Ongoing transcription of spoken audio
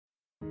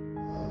We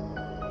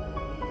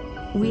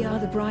Are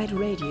the Bride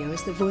Radio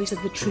is the voice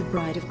of the true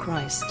bride of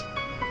Christ.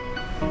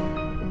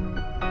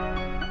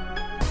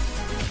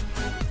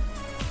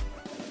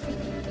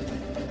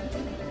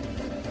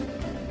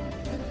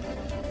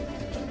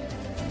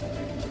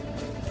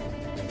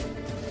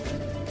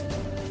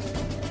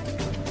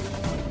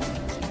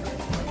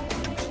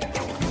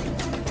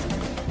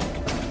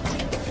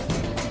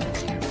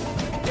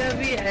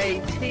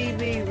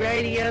 WATB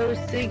Radio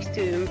seeks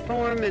to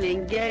inform and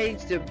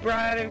engage the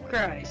bride of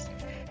Christ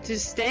to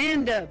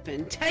stand up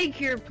and take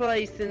your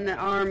place in the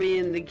army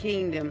and the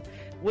kingdom.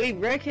 We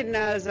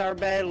recognize our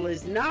battle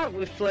is not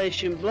with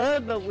flesh and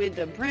blood, but with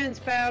the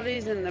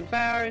principalities and the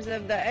powers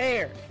of the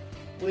air.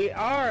 We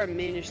are a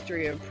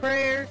ministry of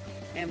prayer,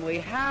 and we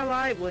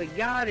highlight what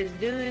God is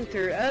doing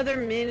through other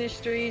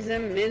ministries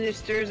and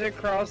ministers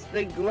across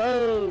the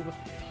globe.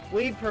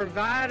 We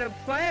provide a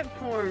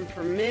platform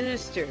for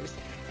ministers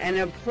and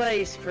a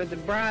place for the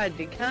bride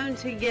to come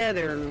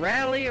together and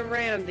rally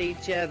around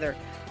each other,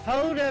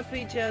 hold up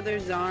each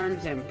other's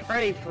arms, and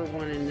pray for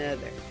one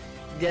another.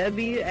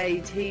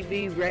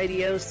 WATB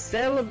Radio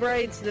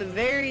celebrates the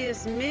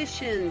various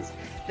missions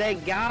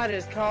that God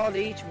has called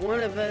each one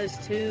of us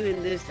to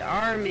in this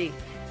army.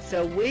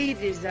 So we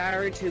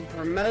desire to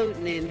promote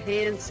and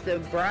enhance the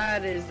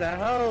bride as a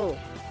whole.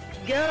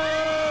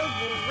 Go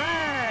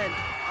bride!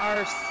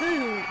 Our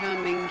soon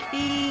coming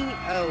King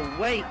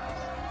awaits.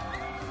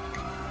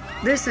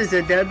 This is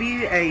a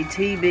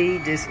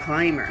WATB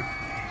disclaimer.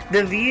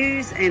 The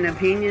views and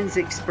opinions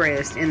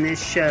expressed in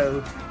this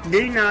show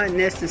do not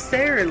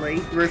necessarily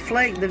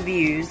reflect the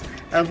views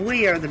of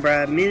We Are the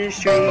Bride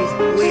Ministries,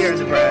 We Are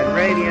the Bride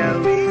Radio,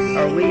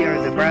 or We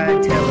Are the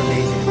Bride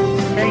Television.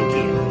 Thank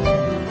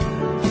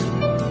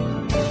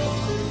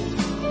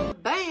you.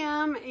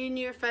 Bam! In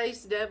your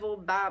face, devil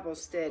Bible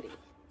study.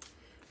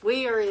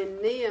 We are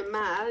in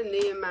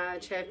Nehemiah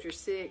chapter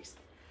 6.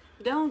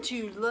 Don't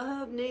you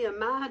love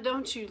Nehemiah?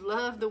 Don't you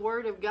love the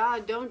Word of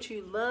God? Don't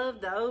you love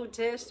the Old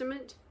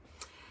Testament?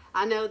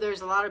 I know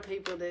there's a lot of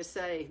people that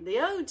say, the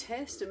Old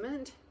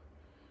Testament?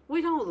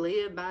 We don't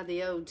live by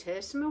the Old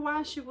Testament.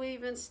 Why should we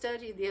even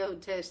study the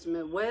Old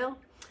Testament? Well,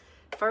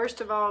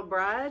 first of all,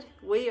 bride,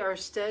 we are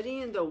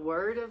studying the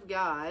Word of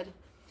God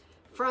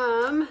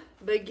from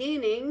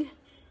beginning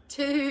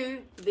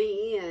to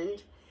the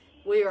end.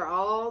 We are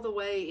all the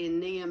way in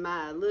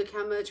Nehemiah. Look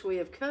how much we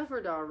have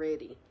covered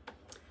already.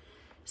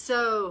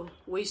 So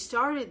we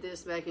started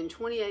this back in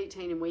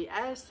 2018, and we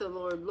asked the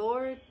Lord,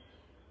 Lord,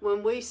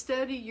 when we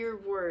study your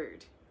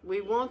word,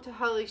 we want the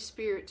Holy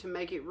Spirit to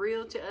make it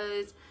real to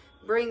us,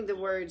 bring the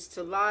words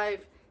to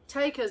life,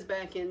 take us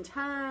back in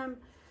time.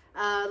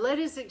 Let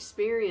us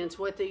experience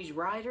what these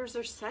writers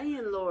are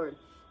saying, Lord.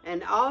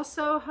 And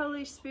also,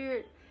 Holy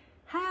Spirit,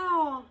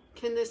 how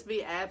can this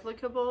be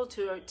applicable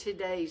to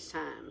today's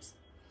times?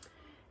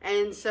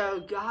 And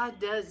so God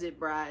does it,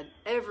 bride,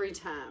 every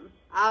time.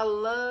 I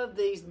love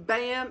these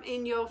bam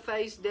in your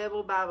face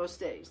devil Bible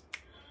studies.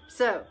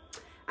 So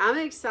I'm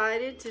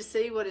excited to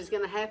see what is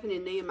going to happen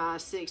in Nehemiah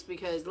 6,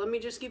 because let me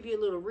just give you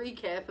a little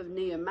recap of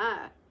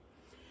Nehemiah.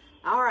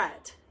 All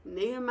right,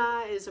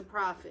 Nehemiah is a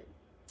prophet.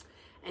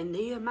 And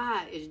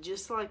Nehemiah is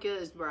just like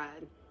us,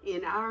 bride,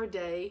 in our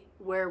day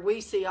where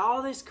we see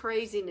all this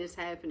craziness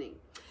happening.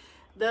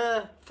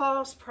 The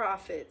false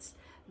prophets,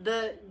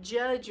 the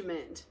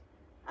judgment,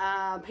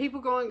 people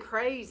going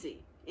crazy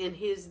in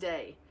his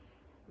day.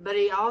 But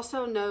he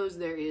also knows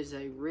there is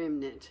a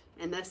remnant.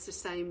 And that's the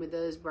same with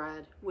us,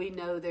 bride. We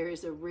know there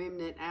is a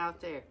remnant out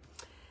there.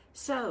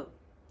 So,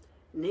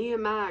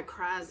 Nehemiah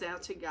cries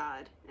out to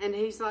God. And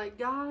he's like,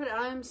 God,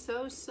 I'm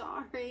so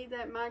sorry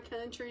that my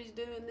country's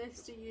doing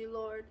this to you,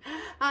 Lord.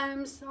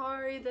 I'm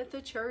sorry that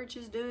the church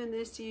is doing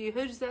this to you.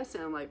 Who does that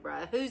sound like,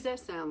 bride? Who does that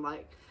sound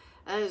like?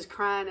 Us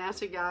crying out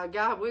to God.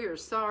 God, we are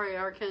sorry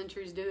our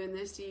country's doing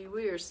this to you.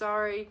 We are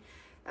sorry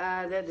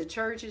that the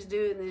church is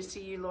doing this to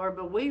you, Lord,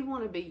 but we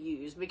want to be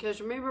used, because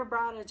remember,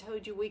 bride, I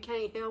told you we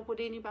can't help what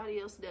anybody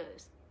else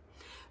does.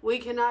 We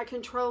cannot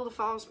control the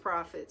false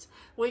prophets.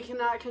 We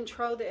cannot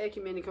control the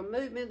ecumenical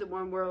movement, the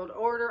one world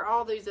order,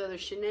 all these other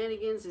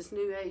shenanigans, this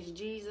new age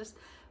Jesus.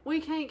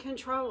 We can't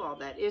control all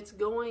that. It's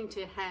going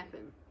to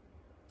happen.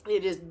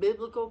 It is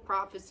biblical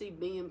prophecy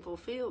being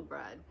fulfilled,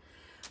 bride.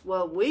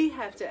 Well, we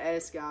have to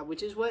ask God,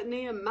 which is what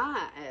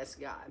Nehemiah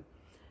asked God.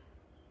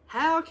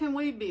 How can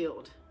we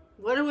build?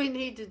 What do we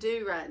need to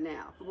do right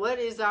now? What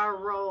is our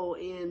role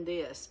in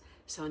this?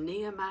 So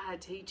Nehemiah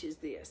teaches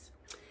this.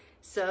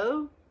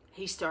 So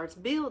he starts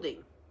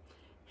building.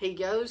 He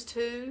goes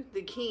to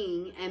the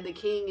king, and the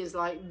king is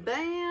like,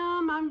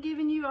 bam, I'm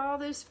giving you all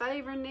this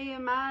favor,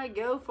 Nehemiah,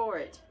 go for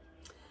it.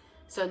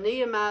 So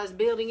Nehemiah's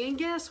building, and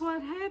guess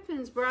what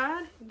happens,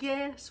 bride?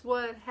 Guess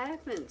what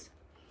happens?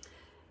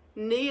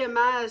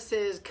 Nehemiah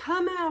says,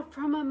 come out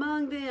from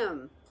among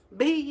them,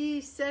 be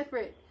ye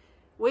separate.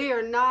 We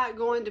are not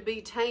going to be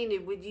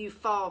tainted with you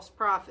false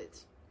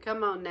prophets.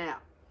 Come on now.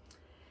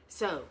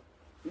 So,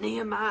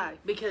 Nehemiah,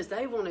 because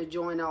they want to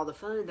join all the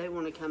fun, they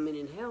want to come in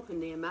and help, and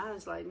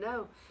Nehemiah's like,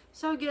 no.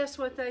 So guess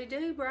what they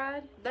do,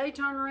 bride? They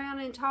turn around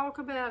and talk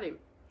about him.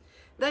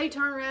 They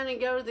turn around and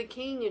go to the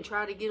king and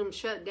try to get them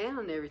shut down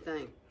and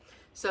everything.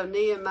 So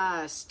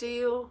Nehemiah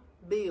still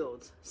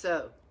builds.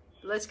 So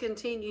let's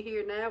continue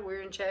here now.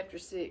 We're in chapter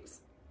 6.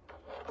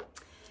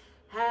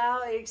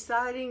 How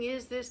exciting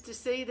is this to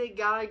see that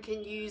God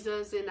can use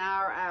us in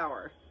our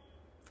hour,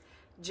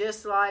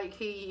 just like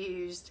he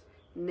used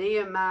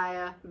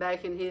Nehemiah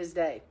back in his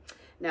day.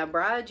 Now,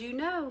 bride, you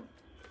know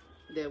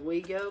that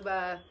we go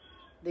by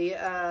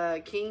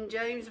the King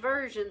James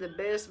Version, the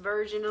best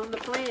version on the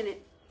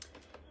planet.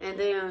 And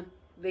then,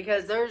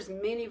 because there's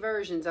many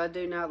versions I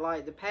do not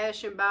like. The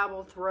Passion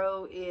Bible,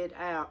 throw it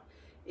out.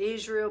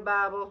 Israel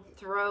Bible,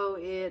 throw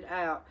it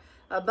out.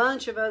 A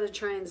bunch of other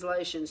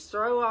translations,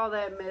 throw all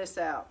that mess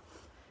out.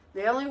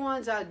 The only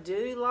ones I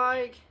do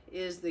like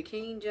is the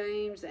King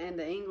James, and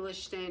the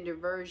English Standard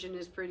Version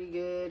is pretty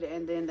good,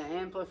 and then the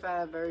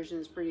Amplified Version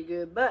is pretty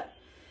good. But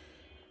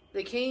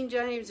the King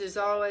James is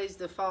always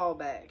the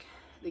fallback.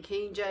 The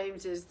King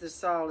James is the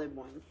solid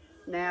one.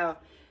 Now,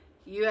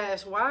 you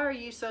ask, why are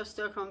you so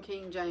stuck on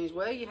King James?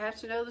 Well, you have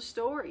to know the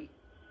story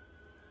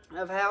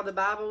of how the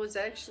Bible was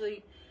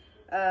actually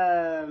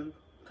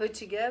put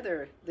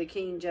together, the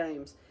King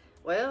James.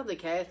 Well, the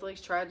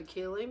Catholics tried to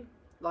kill him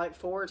like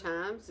 4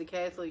 times. The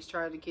Catholics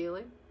tried to kill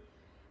him.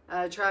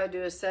 Tried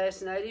to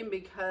assassinate him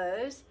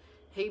because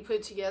he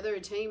put together a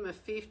team of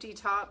 50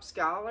 top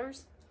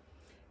scholars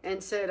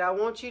and said, I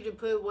want you to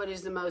put what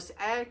is the most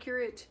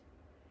accurate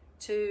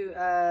to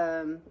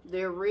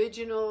the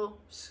original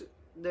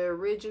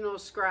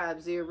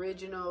scribes, the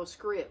original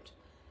script.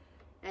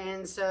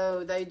 And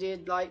so they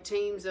did like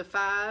teams of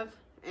 5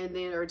 and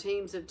then, or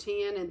teams of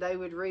 10, and they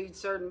would read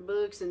certain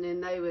books, and then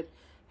they would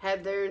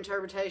have their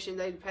interpretation.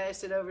 They'd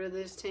pass it over to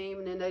this team,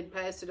 and then they'd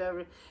pass it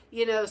over,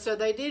 you know. So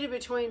they did it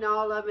between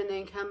all of them and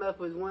then come up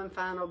with one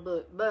final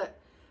book. But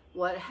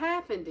what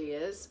happened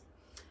is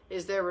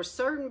there were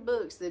certain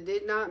books that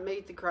did not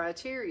meet the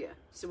criteria.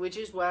 So, which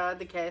is why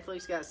the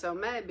Catholics got so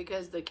mad,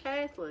 because the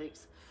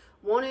Catholics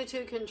wanted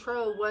to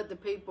control what the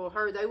people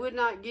heard. They would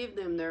not give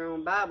them their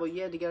own Bible.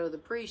 You had to go to the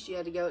priest. You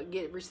had to go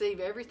receive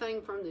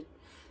everything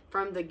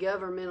from the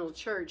governmental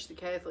church, the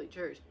Catholic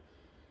Church.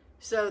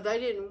 So they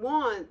didn't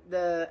want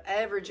the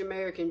average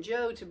American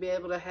Joe to be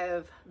able to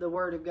have the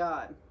Word of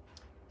God.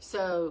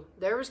 So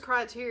there was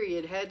criteria.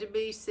 It had to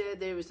be said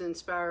that it was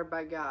inspired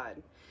by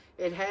God.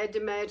 It had to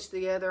match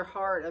the other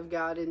heart of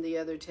God in the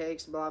other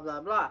text, blah,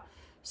 blah, blah.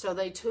 So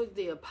they took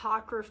the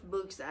apocryph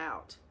books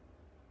out.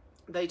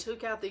 They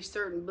took out these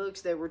certain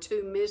books that were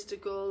too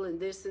mystical and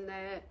this and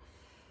that.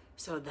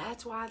 So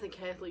that's why the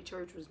Catholic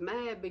Church was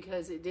mad,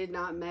 because it did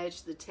not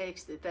match the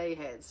text that they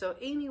had. So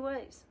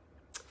anyways,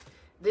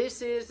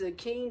 this is the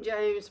King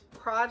James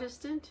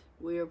Protestant,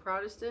 we are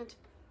Protestant,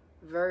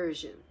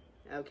 version.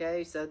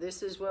 Okay, so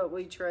this is what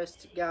we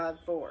trust God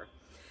for.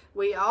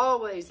 We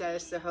always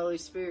ask the Holy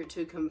Spirit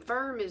to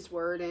confirm His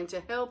Word and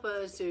to help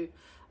us to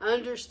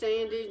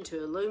understand it and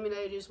to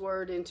illuminate His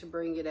Word and to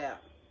bring it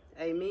out.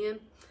 Amen.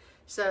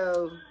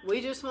 So we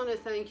just want to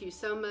thank you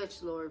so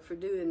much, Lord, for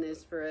doing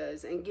this for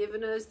us and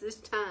giving us this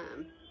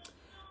time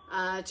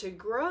to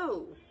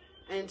grow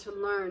and to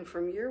learn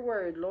from your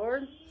word,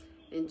 Lord.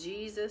 In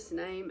Jesus'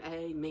 name,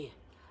 amen.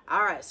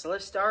 All right, so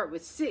let's start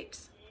with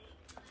 6.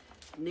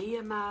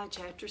 Nehemiah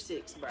chapter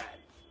 6, bride.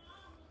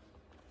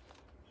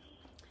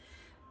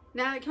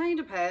 Now it came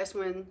to pass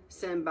when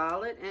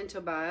Sanballat and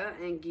Tobiah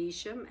and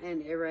Geshem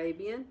and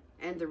Arabian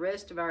and the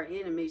rest of our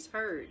enemies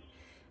heard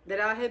that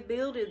I had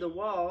builded the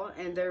wall,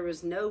 and there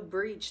was no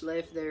breach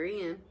left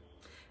therein,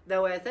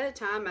 though at that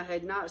time I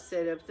had not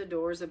set up the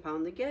doors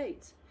upon the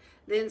gates.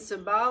 Then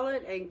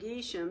Sanballat and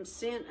Geshem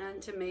sent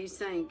unto me,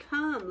 saying,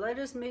 Come, let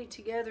us meet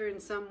together in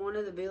some one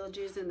of the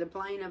villages in the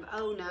plain of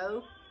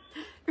Ono.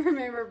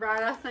 Remember,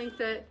 bride, I think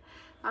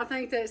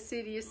that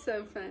city is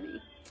so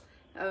funny.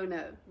 Oh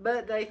no.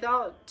 But they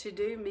thought to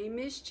do me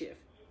mischief.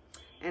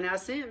 And I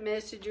sent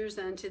messengers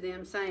unto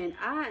them, saying,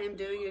 I am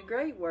doing a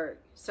great work,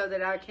 so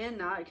that I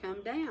cannot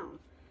come down.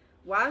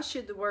 Why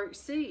should the work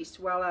cease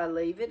while I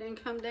leave it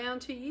and come down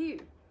to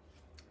you?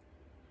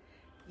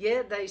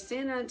 Yet they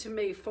sent unto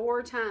me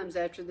 4 times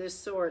after this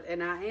sort,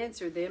 and I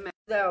answered them, As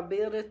thou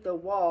buildest the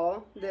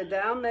wall, that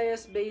thou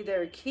mayest be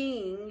their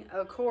king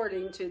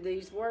according to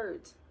these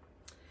words.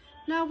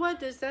 Now, what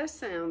does that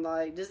sound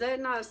like? Does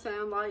that not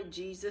sound like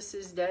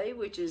Jesus' day,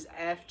 which is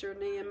after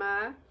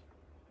Nehemiah?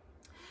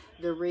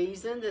 The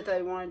reason that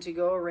they wanted to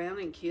go around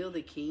and kill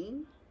the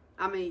king?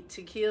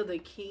 To kill the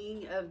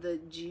king of the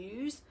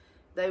Jews.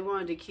 They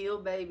wanted to kill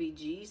baby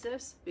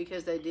Jesus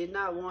because they did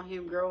not want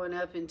him growing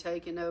up and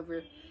taking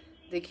over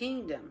the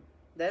kingdom.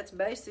 That's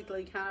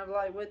basically kind of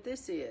like what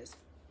this is.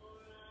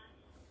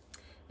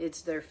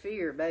 It's their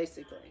fear,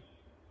 basically.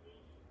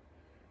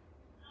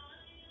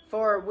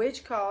 For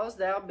which cause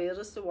thou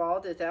buildest the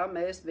wall, that thou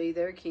mayest be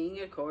their king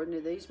according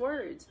to these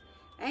words.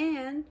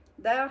 And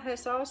thou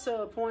hast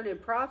also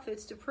appointed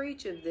prophets to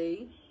preach of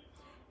thee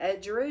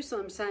at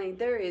Jerusalem, saying,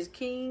 There is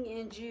king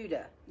in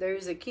Judah. There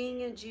is a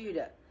king in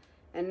Judah.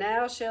 And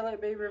now shall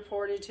it be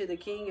reported to the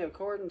king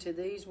according to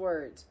these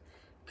words.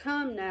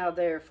 Come now,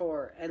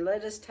 therefore, and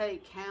let us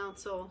take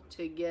counsel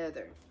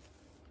together.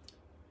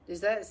 Does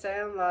that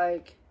sound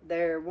like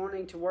they're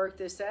wanting to work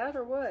this out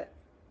or what?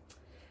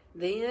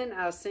 Then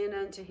I sent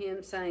unto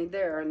him, saying,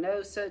 There are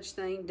no such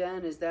thing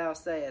done as thou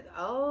sayest.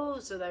 Oh,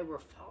 so they were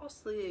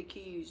falsely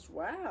accused.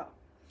 Wow.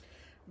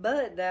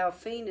 But thou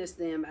feightest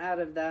them out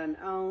of thine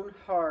own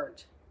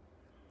heart.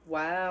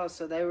 Wow,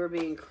 so they were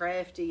being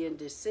crafty and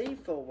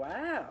deceitful.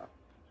 Wow.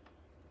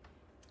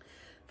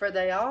 For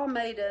they all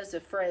made us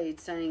afraid,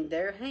 saying,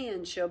 Their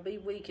hands shall be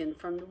weakened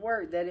from the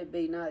work, that it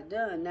be not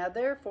done. Now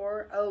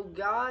therefore, O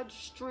God,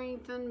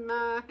 strengthen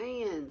my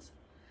hands.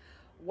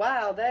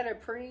 Wow, that'll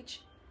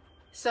preach.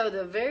 So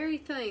the very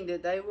thing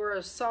that they were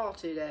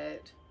assaulted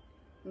at,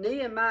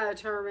 Nehemiah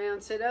turned around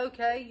and said,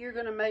 okay, you're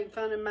going to make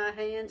fun of my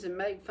hands and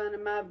make fun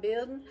of my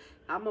building.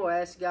 I'm going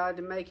to ask God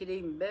to make it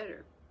even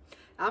better.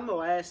 I'm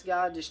going to ask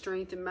God to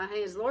strengthen my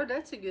hands. Lord,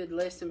 that's a good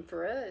lesson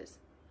for us.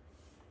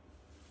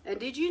 And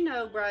did you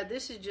know, Bride,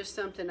 this is just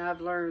something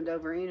I've learned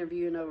over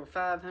interviewing over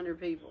 500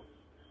 people.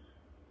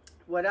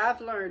 What I've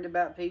learned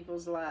about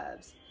people's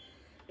lives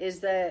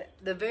is that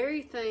the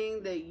very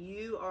thing that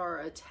you are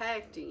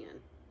attacked in,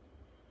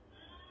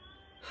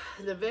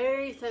 the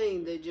very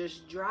thing that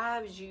just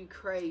drives you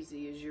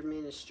crazy is your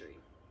ministry.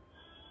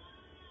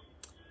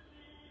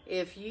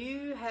 If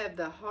you have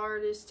the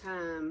hardest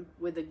time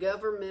with the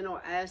governmental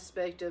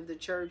aspect of the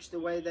church, the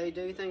way they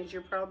do things,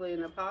 you're probably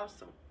an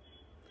apostle.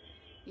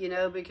 You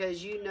know,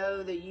 because you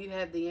know that you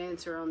have the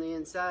answer on the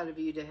inside of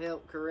you to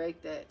help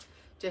correct that,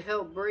 to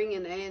help bring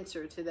an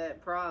answer to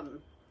that problem.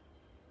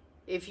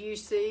 If you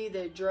see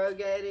that drug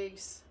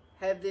addicts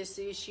have this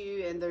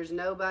issue and there's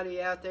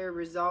nobody out there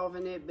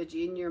resolving it, but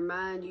in your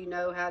mind you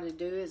know how to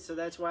do it, so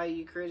that's why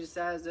you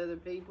criticize other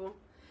people,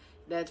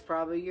 that's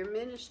probably your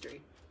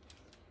ministry.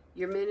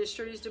 Your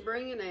ministry is to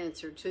bring an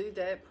answer to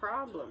that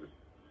problem.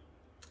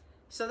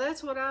 So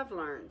that's what I've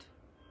learned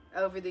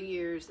over the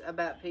years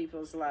about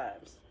people's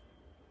lives.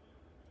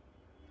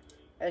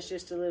 That's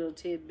just a little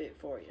tidbit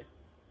for you.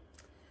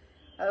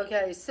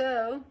 Okay,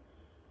 so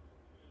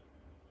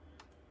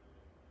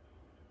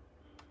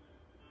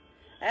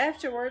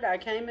afterward I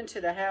came into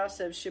the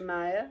house of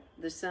Shemaiah,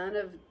 the son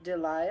of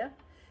Deliah,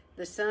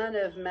 the son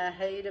of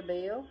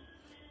Mahatabeel,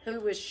 who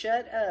was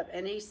shut up,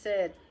 and he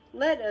said,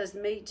 Let us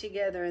meet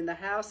together in the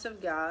house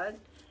of God,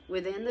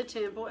 within the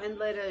temple, and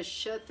let us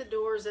shut the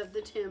doors of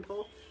the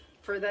temple,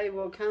 for they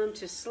will come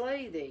to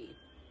slay thee.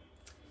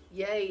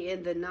 Yea,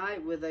 in the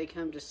night will they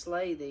come to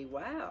slay thee.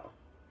 Wow.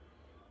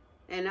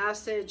 And I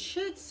said,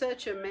 Should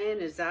such a man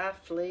as I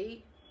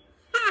flee?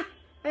 Ha!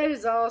 That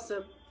is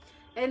awesome.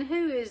 And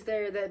who is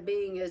there that,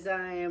 being as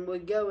I am,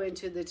 would go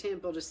into the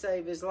temple to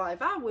save his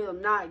life? I will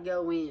not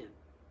go in.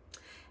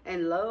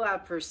 And lo, I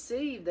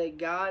perceived that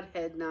God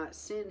had not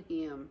sent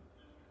him.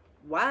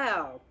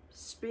 Wow,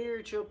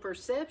 spiritual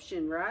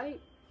perception,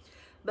 right?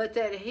 But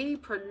that he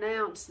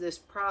pronounced this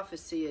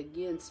prophecy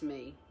against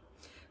me.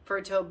 For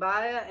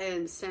Tobiah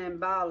and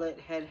Sanballat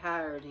had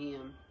hired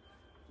him.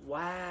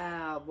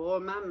 Wow, boy,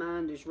 my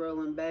mind is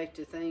rolling back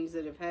to things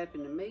that have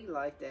happened to me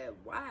like that.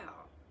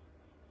 Wow.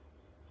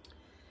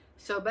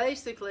 So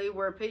basically,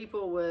 where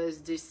people was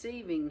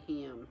deceiving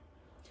him.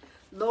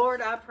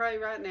 Lord, I pray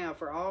right now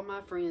for all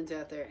my friends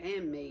out there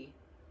and me,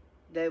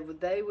 that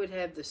they would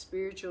have the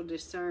spiritual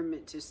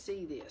discernment to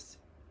see this,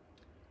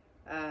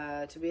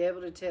 to be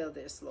able to tell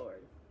this, Lord.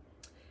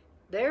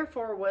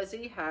 Therefore was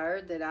he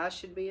hired, that I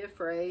should be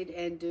afraid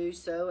and do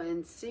so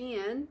and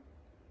sin,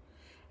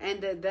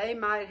 and that they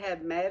might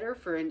have matter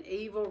for an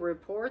evil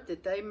report,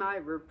 that they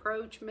might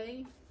reproach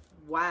me.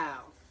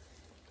 Wow.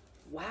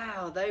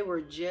 Wow, they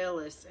were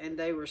jealous, and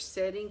they were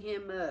setting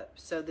him up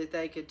so that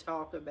they could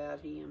talk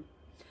about him.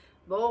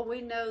 Boy, we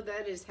know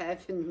that has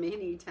happened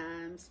many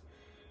times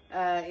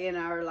in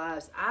our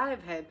lives.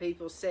 I've had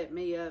people set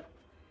me up.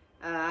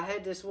 I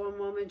had this one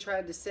woman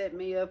tried to set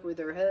me up with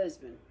her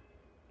husband.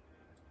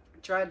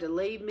 Tried to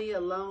leave me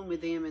alone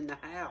with him in the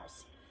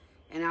house.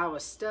 And I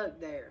was stuck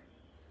there.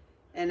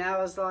 And I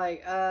was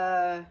like,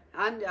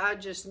 I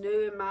just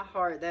knew in my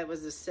heart that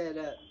was a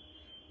setup.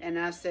 And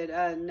I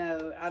said,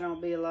 no, I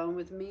don't be alone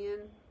with men,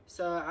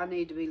 so I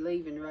need to be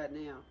leaving right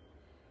now.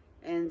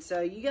 And so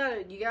you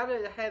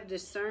gotta have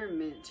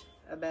discernment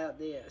about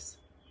this.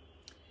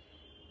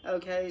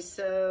 Okay,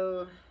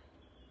 so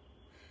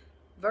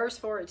verse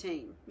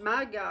 14.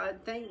 My God,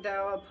 think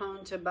thou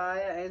upon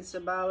Tobiah and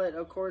Sanballat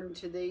according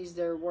to these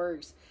their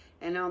works,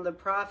 and on the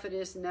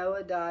prophetess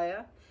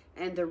Noadiah,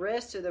 and the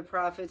rest of the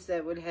prophets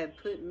that would have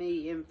put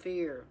me in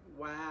fear.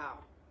 Wow.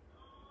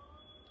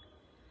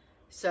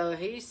 So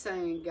he's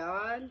saying,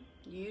 God,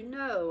 you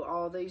know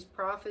all these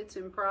prophets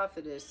and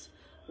prophetess,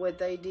 what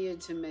they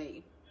did to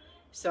me.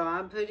 So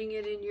I'm putting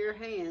it in your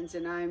hands,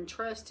 and I am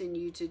trusting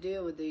you to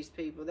deal with these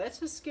people.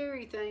 That's a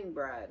scary thing,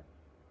 bride.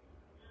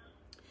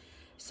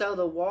 So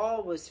the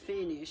wall was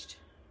finished.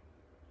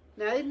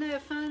 Now, isn't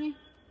that funny?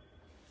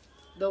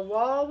 The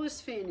wall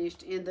was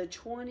finished in the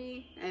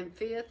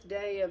 25th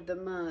day of the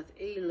month,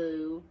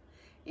 Elul,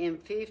 in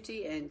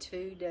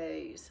 52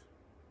 days.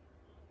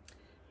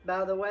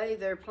 By the way,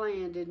 their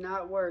plan did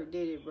not work,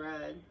 did it,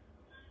 bride?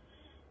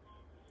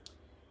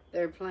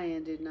 Their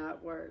plan did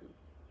not work.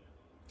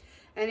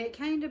 And it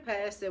came to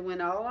pass that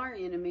when all our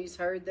enemies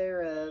heard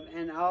thereof,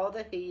 and all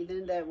the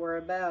heathen that were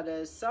about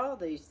us saw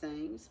these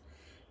things,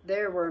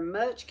 they were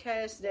much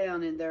cast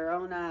down in their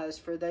own eyes,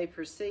 for they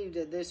perceived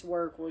that this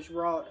work was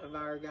wrought of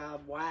our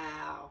God.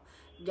 Wow.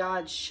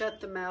 God shut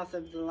the mouth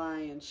of the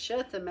lion,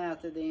 shut the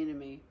mouth of the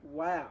enemy.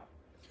 Wow.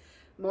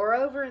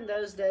 Moreover, in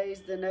those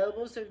days the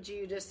nobles of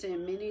Judah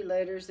sent many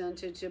letters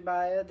unto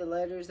Tobiah. The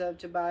letters of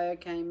Tobiah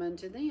came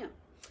unto them.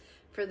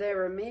 For there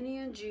were many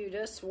in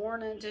Judah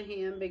sworn unto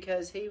him,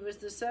 because he was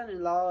the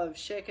son-in-law of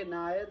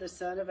Shechaniah, the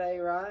son of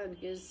Arah, and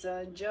his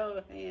son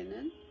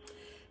Johanan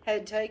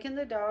had taken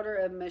the daughter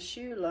of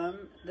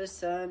Meshullam, the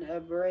son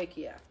of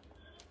Berechiah.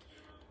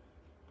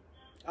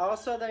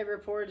 Also they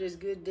reported his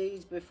good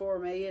deeds before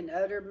me, and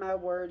uttered my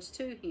words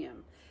to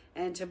him.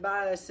 And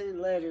Tobiah sent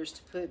letters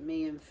to put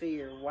me in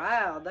fear.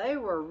 Wow, they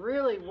were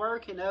really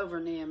working over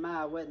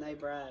Nehemiah, wasn't they,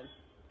 Bride?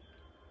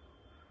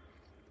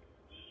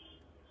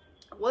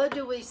 What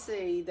do we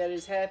see that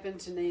has happened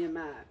to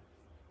Nehemiah?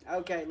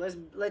 Okay,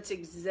 let's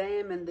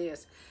examine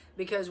this,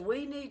 because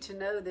we need to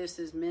know this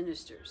as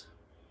ministers.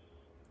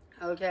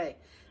 Okay,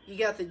 you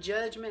got the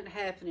judgment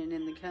happening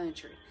in the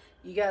country.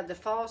 You got the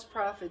false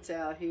prophets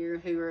out here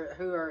who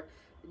are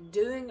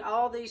doing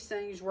all these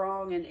things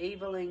wrong and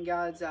evil in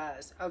God's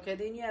eyes. Okay,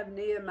 then you have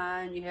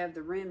Nehemiah and you have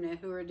the remnant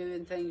who are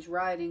doing things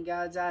right in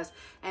God's eyes.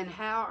 And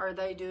how are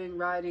they doing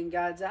right in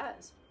God's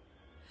eyes?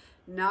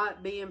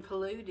 Not being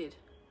polluted.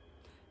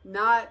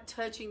 Not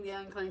touching the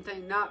unclean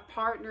thing. Not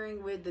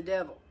partnering with the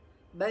devil.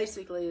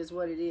 Basically is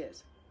what it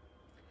is.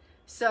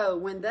 So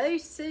when they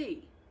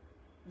see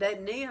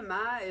that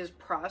Nehemiah is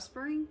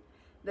prospering,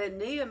 that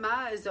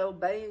Nehemiah is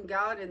obeying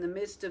God in the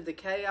midst of the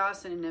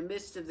chaos and in the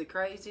midst of the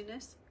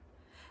craziness,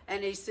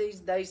 and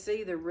they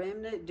see the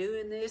remnant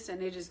doing this,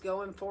 and it is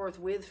going forth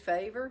with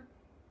favor,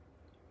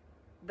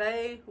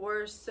 they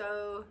were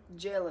so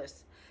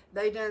jealous.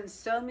 They done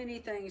so many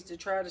things to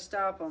try to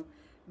stop them,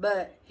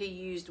 but he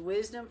used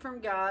wisdom from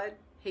God.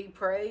 He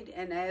prayed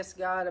and asked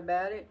God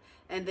about it,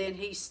 and then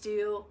he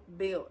still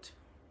built.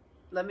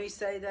 Let me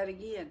say that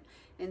again.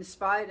 In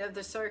spite of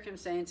the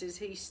circumstances,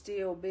 he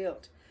still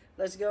built.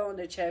 Let's go on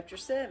to chapter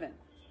 7.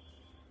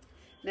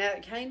 Now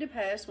it came to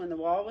pass when the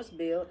wall was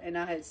built, and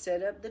I had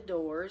set up the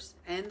doors,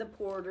 and the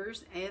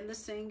porters, and the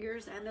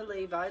singers, and the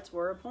Levites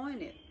were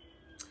appointed.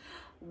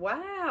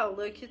 Wow,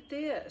 look at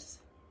this.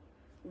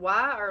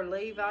 Why are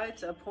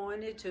Levites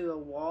appointed to a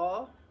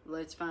wall?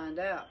 Let's find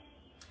out.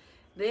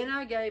 Then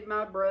I gave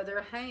my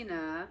brother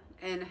Hananiah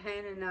and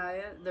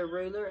Hananiah, the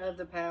ruler of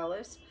the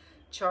palace,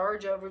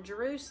 charge over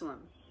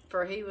Jerusalem,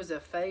 for he was a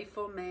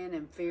faithful man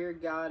and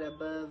feared God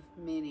above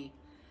many.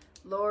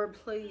 Lord,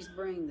 please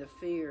bring the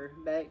fear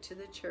back to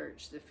the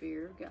church, the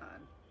fear of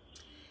God.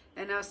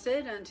 And I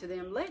said unto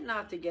them, let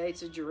not the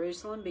gates of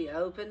Jerusalem be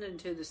opened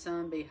until the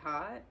sun be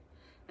hot.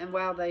 And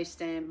while they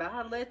stand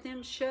by, let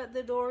them shut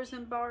the doors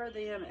and bar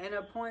them, and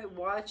appoint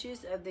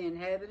watches of the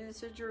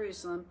inhabitants of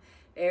Jerusalem,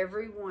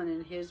 every one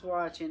in his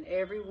watch, and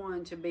every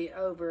one to be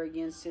over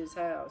against his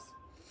house.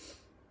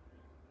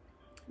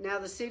 Now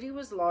the city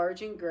was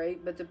large and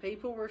great, but the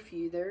people were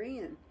few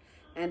therein,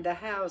 and the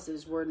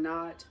houses were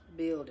not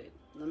builded.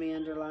 Let me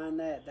underline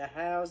that. The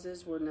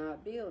houses were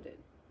not builded.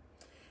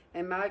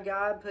 And my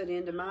God put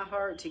into my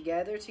heart to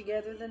gather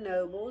together the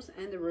nobles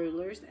and the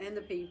rulers and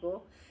the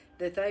people,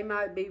 that they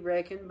might be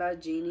reckoned by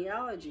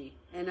genealogy.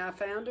 And I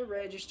found a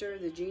register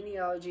of the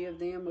genealogy of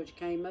them which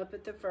came up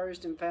at the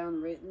first, and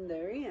found written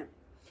therein,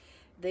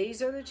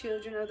 these are the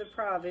children of the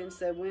province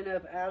that went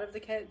up out of the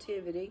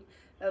captivity,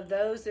 of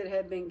those that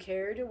had been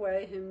carried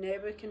away, whom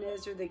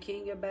Nebuchadnezzar the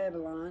king of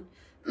Babylon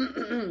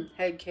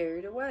had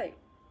carried away,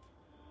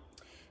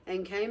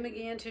 and came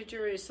again to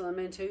Jerusalem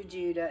and to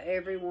Judah,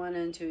 every one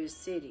unto his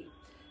city,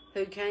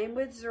 who came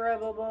with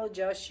Zerubbabel,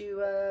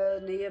 Joshua,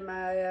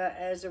 Nehemiah,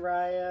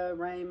 Azariah,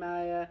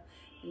 Ramiah,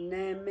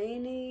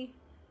 Naamani,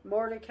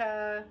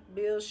 Mordecai,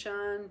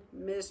 Bilshan,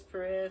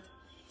 Mispereth,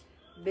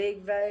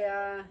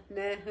 Bigvai,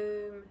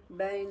 Nahum,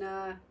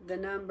 Bani. The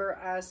number,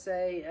 I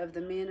say, of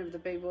the men of the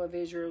people of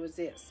Israel was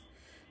this: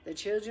 the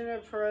children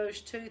of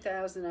Parosh,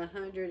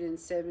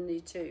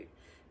 2,172.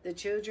 The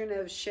children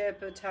of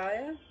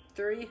Shephatiah,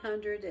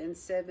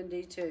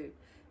 372.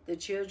 The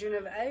children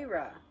of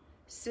Arah,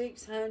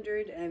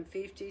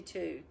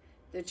 652.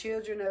 The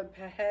children of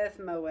Pahath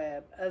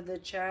Moab, of the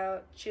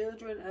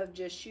children of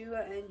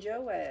Jeshua and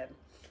Joab,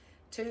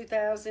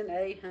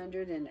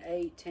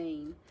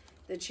 2,818.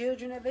 The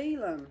children of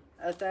Elam,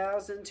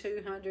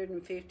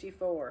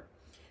 1,254.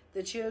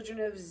 The children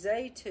of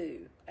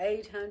Zatu,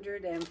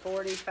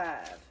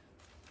 845.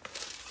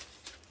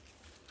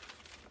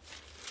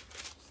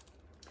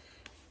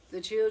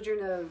 The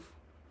children of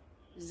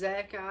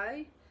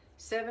Zakkai,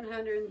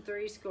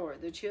 703 score.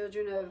 The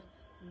children of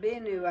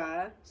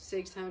Benui,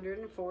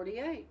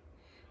 648.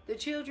 The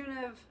children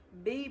of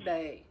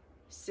Bebe,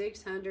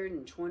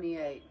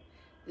 628.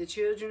 The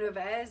children of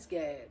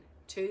Azgad,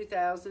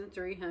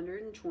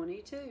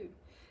 2,322.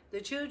 The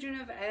children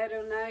of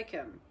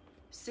Adonikam,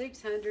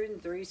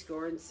 603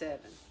 score and 7.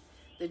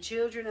 The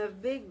children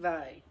of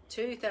Bigvai,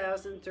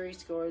 2,003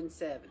 score and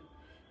 7.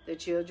 The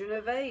children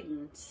of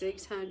Adin,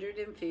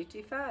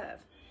 655.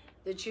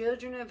 The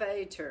children of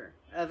Ater,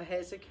 of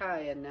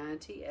Hezekiah,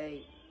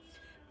 98.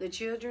 The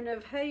children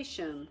of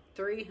Hashem,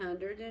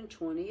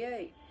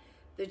 328.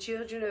 The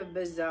children of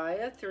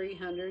Beziah,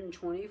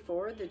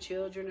 324. The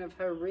children of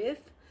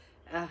Harith,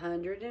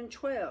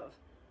 112.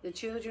 The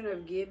children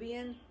of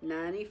Gibeon,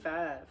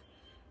 95.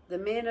 The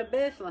men of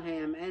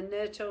Bethlehem and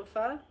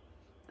Netophah,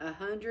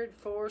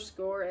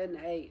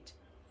 180.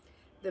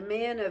 The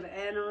men of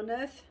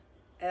Anonoth,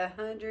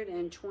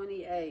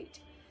 128.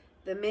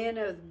 The men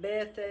of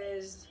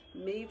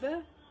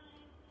Bethesmeva,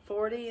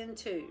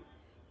 42.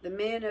 The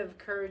men of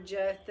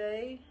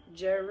Kirjatha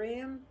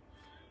Jearim,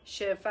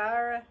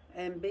 Shephirah,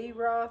 and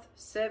Beeroth,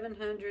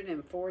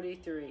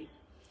 743.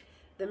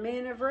 The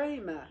men of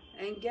Ramah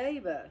and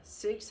Geba,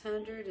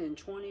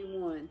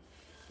 621.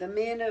 The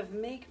men of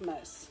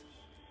Michmas,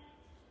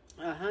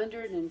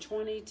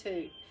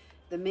 122.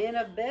 The men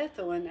of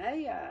Bethel and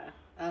Ai,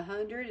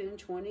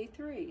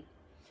 123.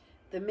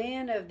 The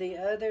men of the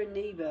other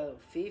Nebo,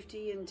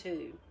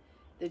 52.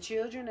 The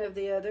children of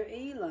the other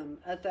Elam,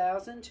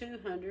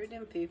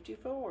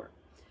 1,254.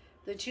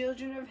 The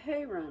children of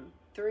Haram,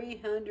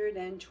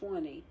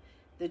 320.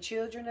 The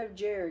children of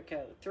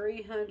Jericho,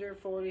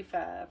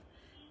 345.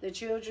 The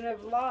children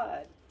of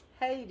Lod,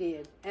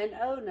 Hadid, and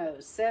Ono,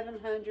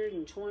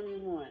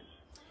 721.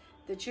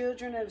 The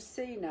children of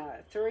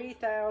Sinai,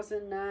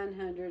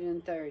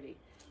 3,930.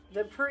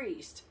 The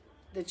priest,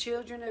 the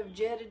children of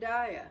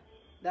Jedidiah,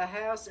 the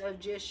house of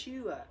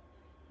Jeshua,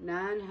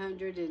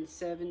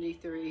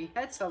 973.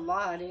 That's a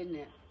lot, isn't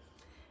it?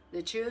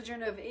 The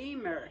children of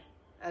Emer,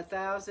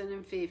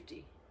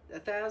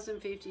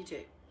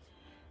 1,052.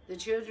 The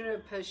children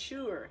of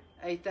Pashur,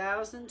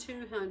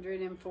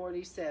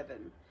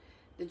 1,247.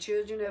 The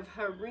children of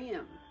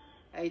Harim,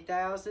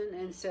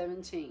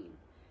 1,017.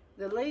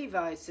 The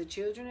Levites, the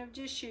children of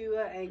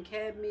Jeshua and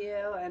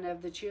Kadmiel, and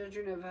of the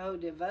children of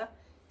Hodeva,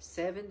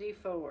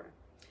 74.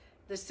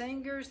 The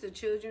singers, the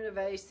children of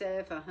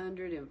Asaph,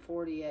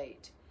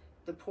 148.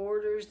 The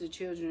porters, the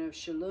children of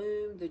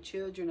Shallum, the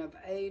children of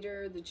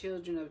Ader, the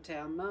children of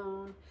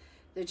Talmon,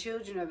 the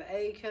children of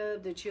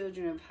Akub, the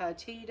children of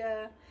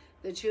Hatita,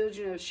 the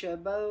children of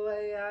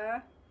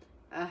Shaboai,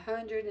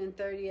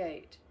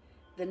 138.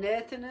 The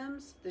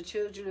Nethinims, the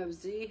children of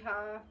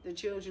Ziha, the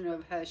children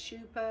of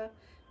Hashupah,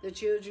 the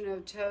children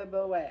of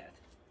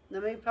Toboath.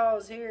 Let me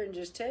pause here and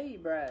just tell you,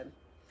 Brad.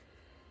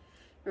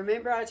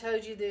 Remember I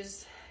told you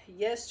this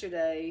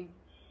yesterday,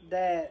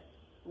 that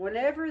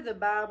whenever the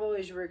Bible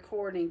is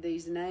recording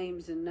these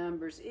names and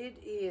numbers, it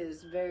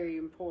is very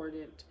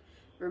important.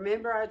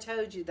 Remember I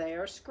told you they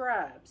are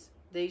scribes.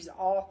 These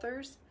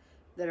authors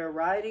that are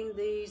writing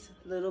these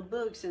little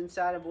books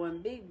inside of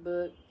one big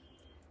book,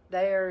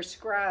 they are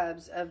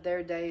scribes of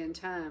their day and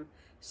time.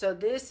 So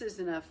this is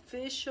an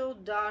official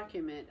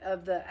document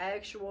of the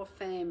actual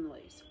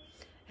families.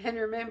 And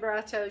remember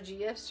I told you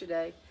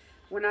yesterday,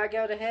 when I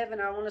go to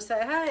heaven, I want to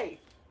say, hey,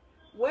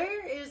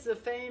 where is the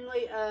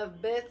family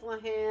of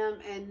Bethlehem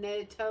and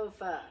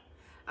Netophah?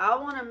 I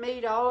want to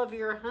meet all of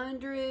your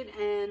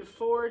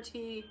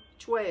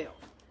 112.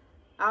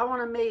 I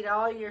want to meet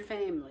all your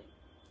family.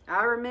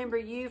 I remember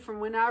you from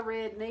when I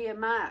read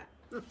Nehemiah.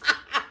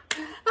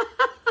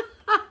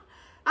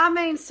 I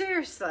mean,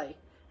 seriously.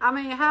 I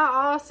mean, how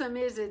awesome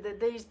is it that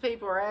these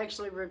people are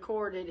actually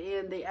recorded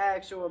in the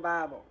actual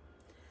Bible?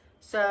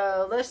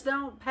 So let's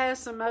don't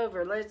pass them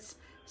over. Let's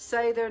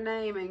say their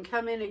name and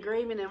come in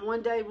agreement, and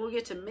one day we'll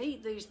get to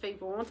meet these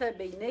people. Won't that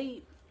be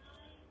neat?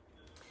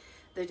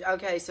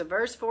 Okay, so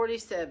verse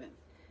 47.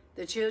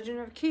 The children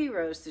of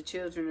Keros, the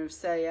children of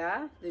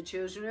Sai, the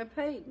children of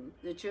Padan,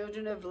 the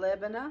children of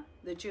Lebanah,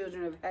 the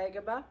children of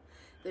Hagabah,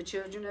 the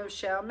children of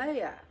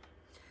Shalmaiah,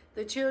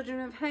 the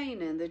children of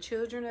Hanan, the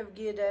children of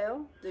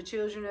Gidel, the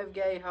children of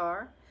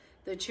Gehar,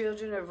 the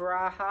children of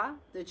Raha,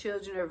 the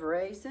children of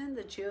Rezin,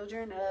 the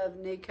children of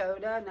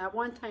Nekoda. Now,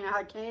 one thing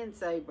I can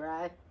say,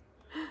 Brad,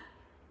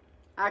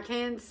 I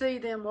can see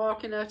them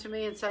walking up to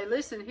me and say,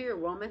 listen here,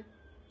 woman.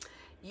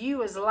 You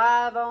was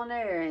live on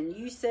air and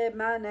you said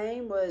my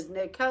name was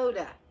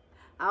Nekoda.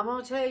 I'm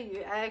going to tell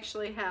you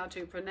actually how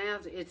to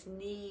pronounce it. It's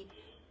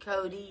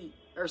Nekodi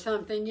or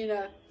something, you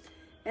know.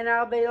 And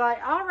I'll be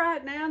like, all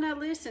right, now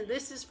listen,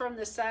 this is from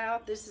the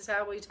South. This is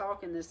how we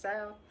talk in the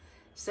South.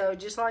 So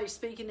just like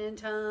speaking in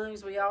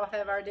tongues, we all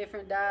have our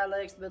different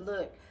dialects. But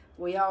look,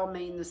 we all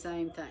mean the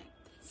same thing.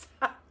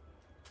 So,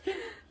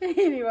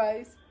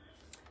 anyways.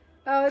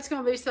 Oh, it's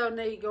going to be so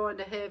neat going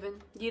to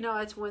heaven. You know,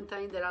 that's one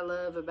thing that I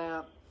love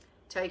about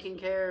taking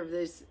care of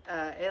this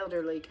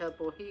elderly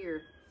couple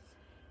here,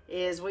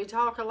 is we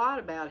talk a lot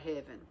about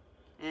heaven.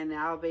 And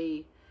I'll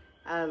be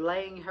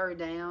laying her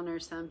down or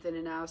something,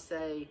 and I'll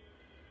say,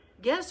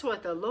 guess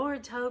what the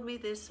Lord told me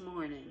this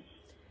morning?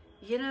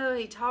 You know,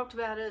 he talked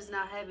about us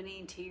not having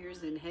any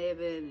tears in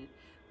heaven.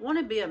 Won't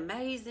it be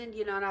amazing?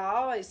 You know, and I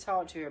always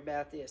talk to her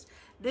about this.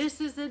 This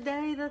is the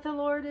day that the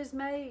Lord has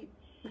made.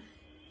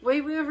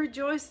 We will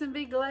rejoice and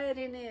be glad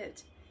in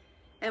it.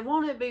 And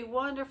won't it be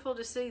wonderful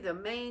to see the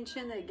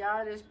mansion that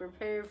God has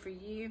prepared for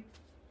you?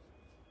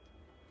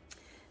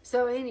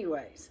 So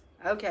anyways,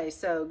 okay,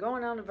 so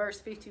going on to verse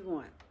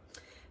 51.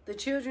 The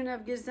children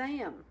of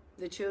Gazam,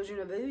 the children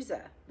of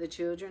Uzzah, the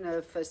children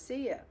of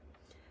Phasiah,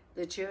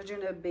 the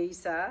children of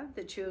Besai,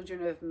 the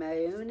children of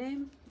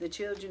Meunim, the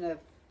children of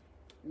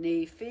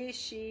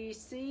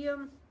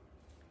Nephishim,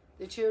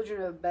 the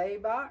children of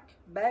Bakbak,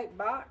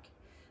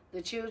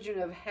 the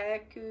children of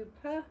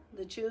Hakupah,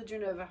 the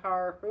children of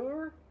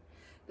Harhur,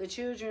 the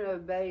children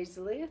of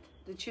Bazlith,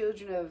 the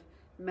children of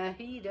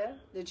Mahida,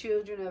 the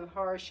children of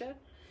Harsha,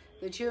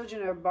 the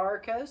children of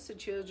Barkos, the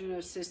children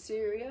of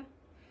Sisera,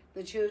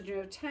 the children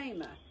of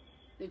Tamah,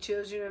 the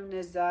children of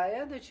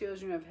Neziah, the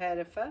children of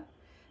Hatipha,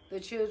 the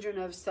children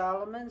of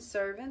Solomon's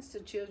servants, the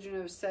children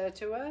of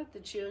Satua, the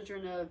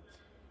children of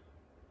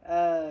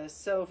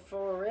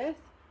Sophereth,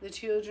 the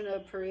children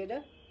of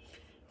Perida,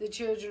 the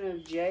children of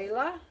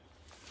Jalah.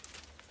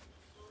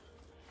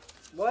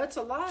 What's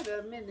a lot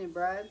of them, isn't it,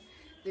 Brad?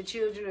 The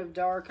children of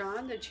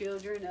Darkon, the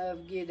children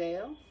of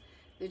Giddel,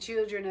 the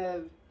children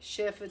of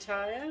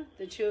Shephatiah,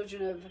 the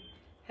children of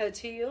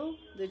Hatil,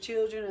 the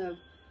children of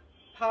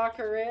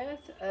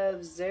Pachereth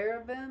of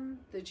Zerubbim,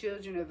 the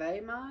children of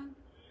Ammon.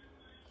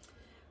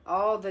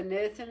 All the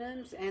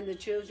Nethinims and the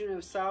children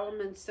of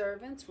Solomon's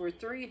servants were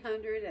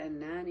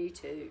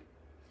 392.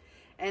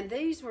 And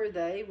these were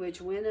they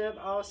which went up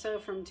also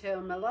from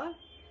Tel Melah,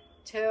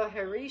 Tel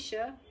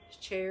Harisha,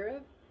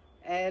 Cherub,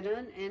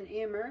 Adon, and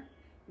Immer,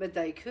 but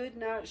they could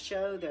not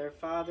show their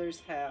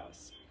father's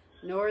house,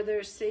 nor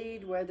their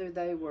seed, whether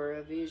they were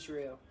of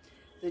Israel.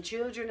 The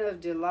children of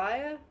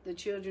Deliah, the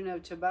children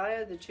of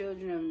Tobiah, the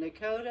children of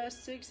Nekoda,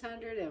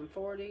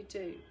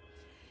 642.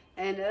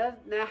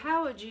 Now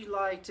how would you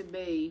like to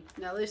be,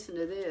 now listen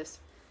to this,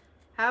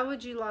 how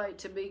would you like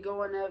to be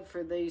going up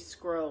for these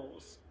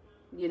scrolls?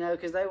 You know,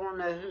 because they want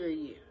to know, who are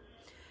you?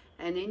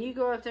 And then you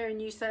go up there and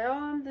you say, oh,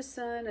 I'm the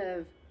son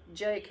of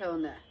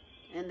Jeconiah.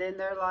 And then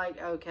they're like,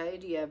 okay,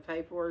 do you have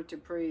paperwork to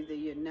prove that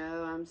you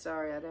know? I'm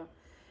sorry, I don't.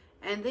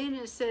 And then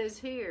it says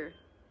here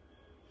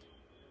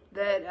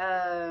that,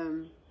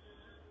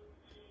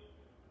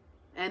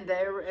 and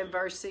there in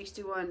verse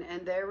 61,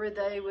 and there were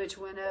they which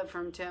went up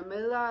from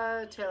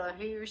Telmilah,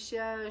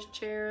 Telahirsha,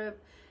 Cherub,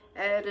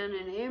 Adon,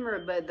 and Immer,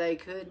 but they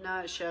could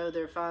not show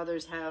their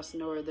father's house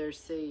nor their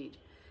seed,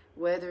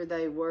 whether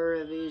they were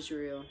of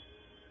Israel.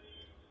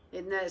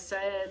 Isn't that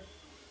sad?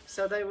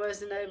 So they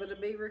wasn't able to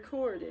be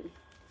recorded.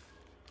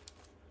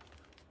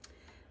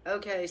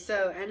 Okay,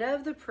 so, and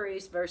of the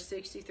priests, verse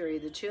 63,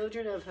 the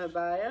children of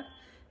Habiah,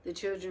 the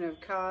children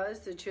of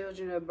Koz, the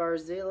children of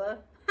Barzillai,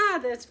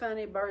 that's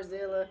funny,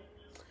 Barzillai,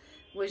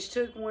 which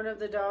took one of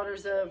the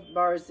daughters of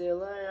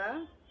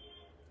Barzillai,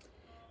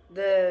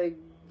 the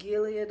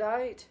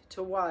Gileadite,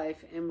 to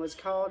wife, and was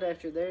called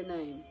after their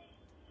name.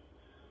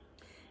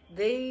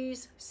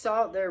 These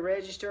sought their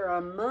register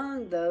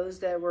among those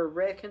that were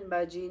reckoned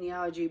by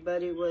genealogy,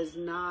 but it was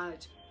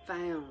not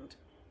found.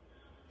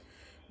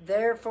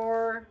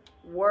 Therefore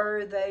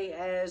were they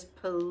as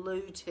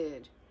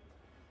polluted.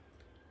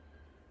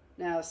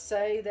 Now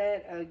say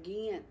that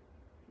again.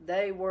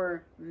 They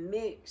were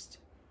mixed,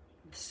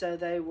 so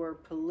they were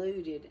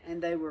polluted,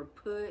 and they were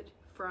put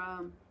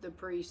from the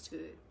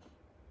priesthood.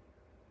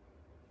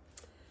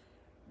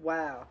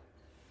 Wow.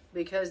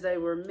 Because they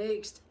were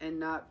mixed and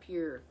not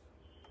pure.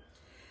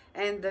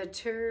 And the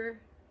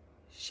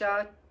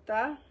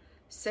Tirshatha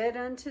said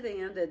unto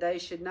them that they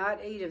should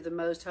not eat of the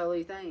most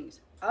holy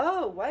things.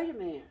 Oh, wait a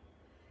minute.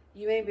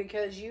 You mean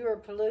because you are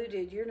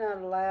polluted, you're not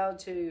allowed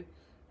to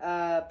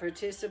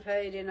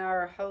participate in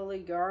our holy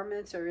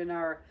garments or in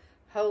our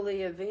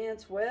holy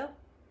events? Well,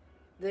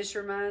 this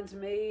reminds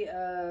me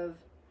of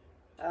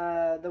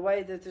the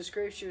way that the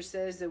scripture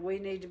says that we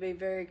need to be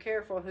very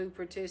careful who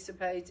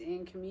participates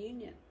in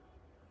communion.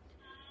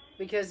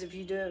 Because if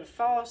you do it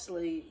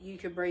falsely, you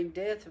could bring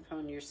death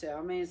upon yourself.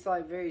 I mean, it's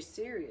like very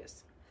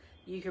serious.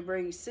 You could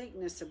bring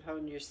sickness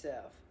upon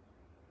yourself.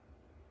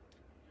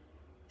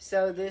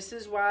 So this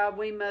is why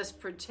we must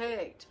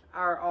protect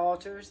our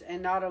altars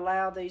and not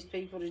allow these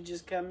people to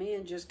just come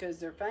in just because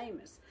they're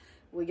famous.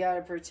 We got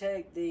to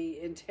protect the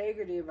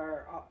integrity of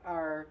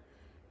our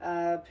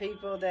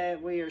people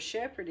that we are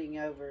shepherding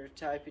over,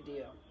 type of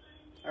deal.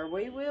 Or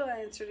we will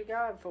answer to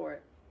God for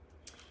it.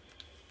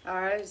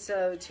 Alright,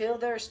 so till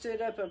there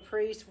stood up a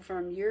priest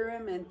from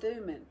Urim and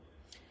Thummim.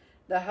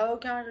 The whole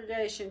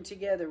congregation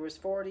together was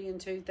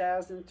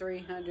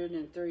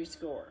 42,303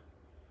 score.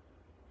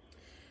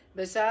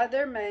 Beside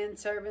their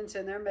manservants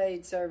and their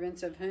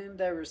maidservants, of whom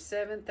there were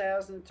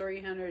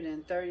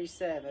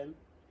 7,337.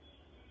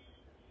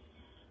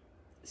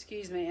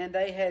 And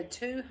they had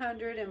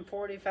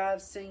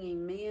 245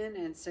 singing men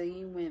and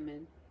singing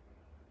women.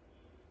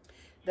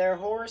 Their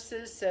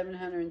horses,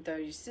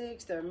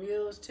 736, their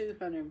mules,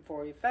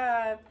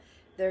 245,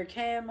 their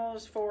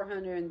camels,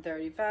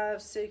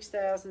 435,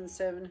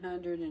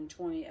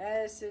 6,720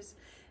 asses,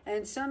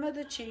 and some of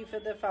the chief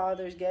of the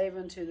fathers gave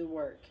unto the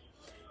work.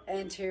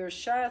 And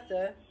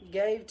Tirshatha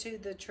gave to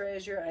the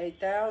treasure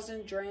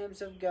 1,000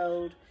 drams of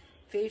gold,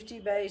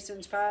 50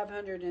 basins,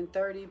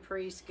 530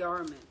 priests'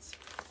 garments.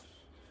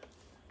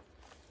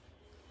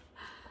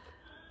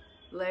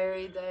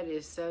 Larry, that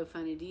is so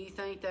funny. Do you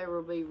think there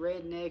will be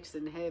rednecks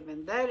in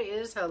heaven? That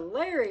is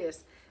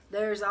hilarious.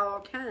 There's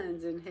all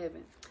kinds in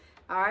heaven.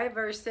 All right,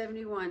 verse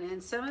 71.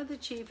 And some of the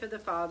chief of the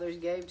fathers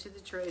gave to the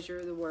treasurer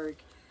of the work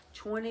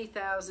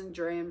 20,000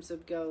 drams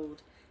of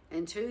gold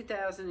and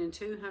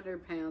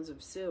 2,200 pounds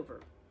of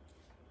silver.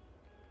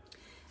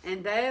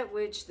 And that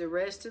which the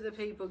rest of the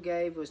people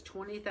gave was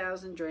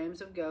 20,000 drams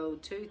of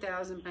gold,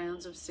 2,000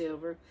 pounds of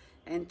silver,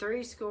 and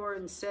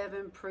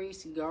 67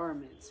 priests'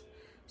 garments.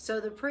 So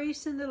the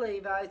priests and the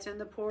Levites and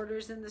the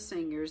porters and the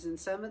singers and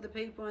some of the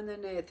people in the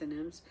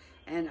Nethinims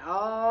and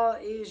all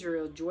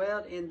Israel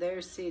dwelt in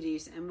their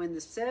cities. And when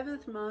the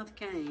 7th month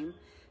came,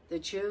 the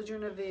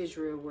children of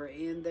Israel were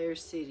in their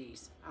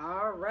cities.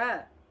 All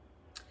right.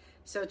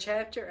 So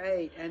chapter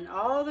 8. And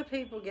all the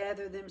people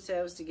gathered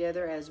themselves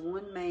together as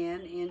one man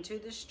into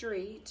the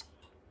street.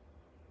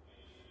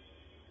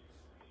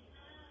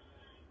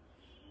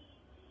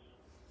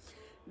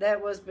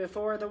 That was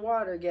before the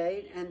water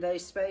gate, and they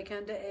spake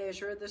unto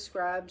Ezra the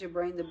scribe to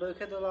bring the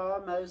book of the law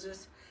of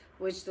Moses,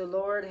 which the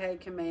Lord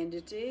had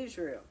commanded to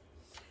Israel.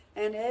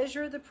 And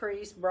Ezra the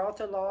priest brought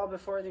the law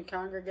before the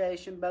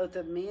congregation, both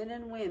of men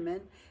and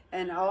women,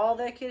 and all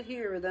that could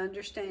hear with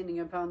understanding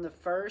upon the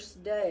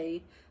first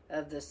day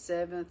of the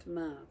 7th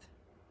month.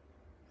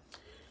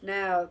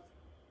 Now,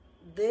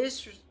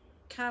 this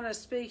kind of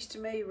speaks to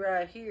me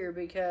right here,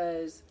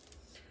 because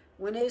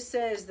when it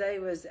says they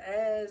was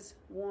as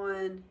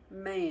one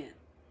man,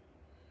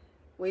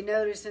 we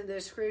notice in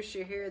this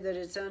scripture here that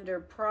it's under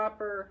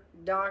proper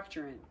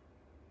doctrine.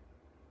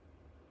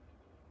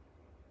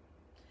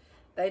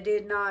 They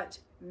did not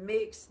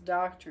mix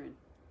doctrine.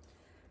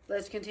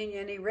 Let's continue.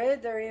 And he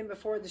read therein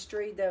before the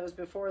street that was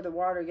before the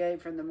water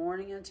gate from the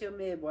morning until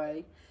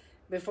midway,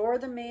 before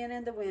the men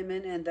and the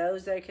women and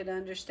those that could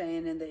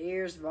understand, and the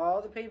ears of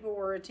all the people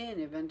were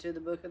attentive unto the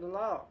book of the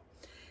law.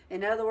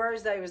 In other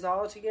words, they was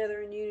all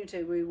together in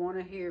unity. We want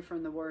to hear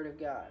from the word of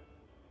God.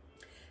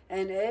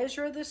 And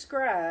Ezra the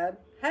scribe,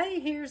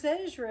 hey, here's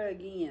Ezra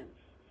again.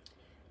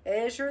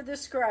 Ezra the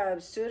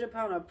scribe stood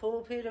upon a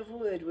pulpit of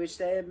wood which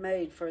they had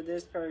made for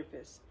this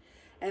purpose.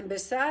 And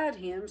beside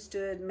him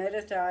stood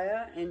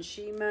Mattithiah and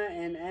Shema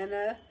and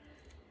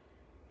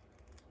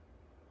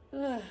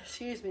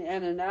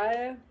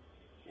Ananiah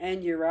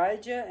and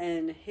Urijah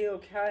and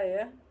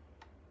Hilkiah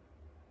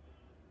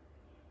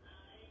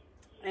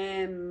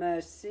and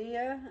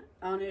Messiah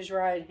on his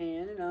right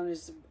hand, and on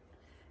his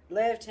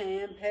left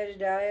hand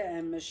Pedadiah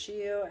and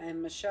Mishael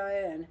and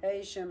Mishiah and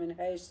Hashem and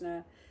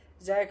Hasna,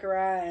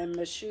 Zechariah and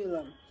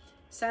Meshullam.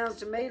 Sounds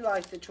to me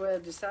like the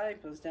 12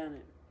 disciples, doesn't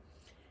it?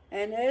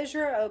 And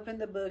Ezra opened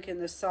the book in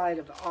the sight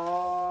of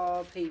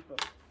all people.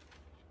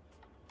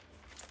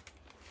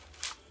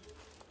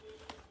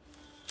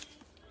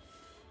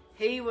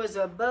 He was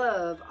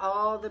above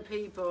all the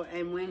people,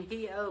 and when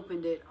he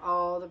opened it,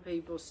 all the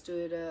people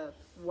stood up.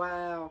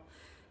 Wow.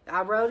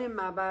 I wrote in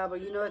my Bible,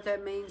 you know what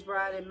that means,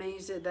 Bride? It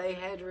means that they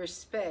had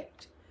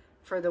respect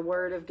for the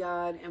Word of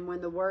God, and when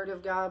the Word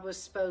of God was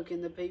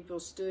spoken, the people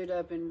stood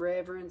up in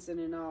reverence and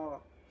in awe.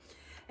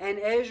 And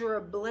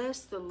Ezra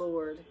blessed the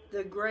Lord,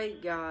 the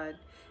great God,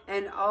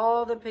 and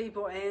all the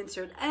people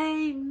answered,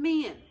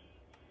 Amen.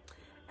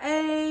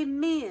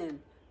 Amen.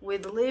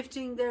 With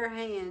lifting their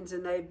hands,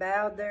 and they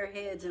bowed their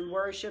heads and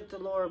worshiped the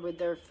Lord with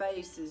their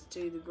faces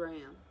to the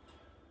ground.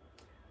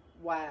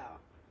 Wow.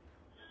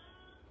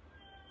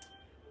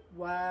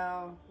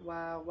 Wow,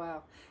 wow,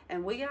 wow.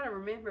 And we got to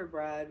remember,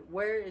 Bride,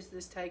 where is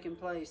this taking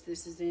place?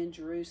 This is in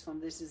Jerusalem.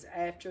 This is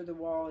after the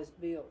wall is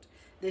built.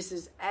 This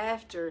is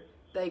after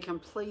they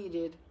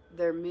completed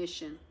their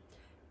mission.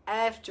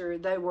 After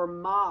they were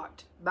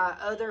mocked by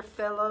other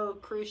fellow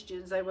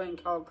Christians. They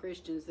weren't called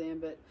Christians then,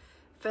 but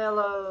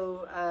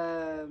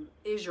fellow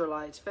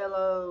Israelites,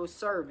 fellow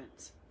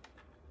servants.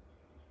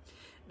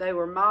 They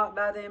were mocked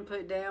by them,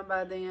 put down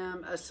by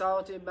them,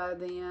 assaulted by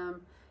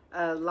them,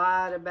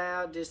 lied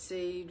about,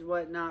 deceived,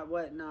 whatnot.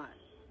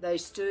 They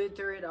stood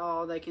through it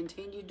all. They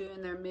continued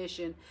doing their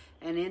mission.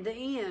 And in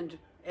the end,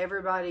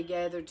 everybody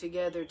gathered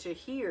together to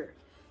hear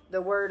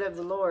the word of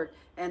the Lord.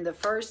 And the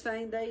first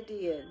thing they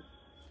did,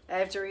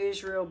 after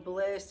Ezra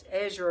blessed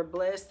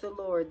the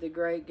Lord, the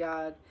great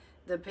God,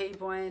 the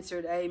people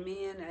answered,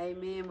 Amen,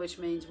 Amen, which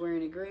means we're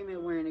in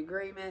agreement, we're in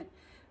agreement.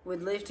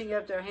 With lifting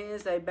up their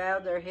hands, they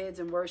bowed their heads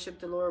and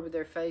worshiped the Lord with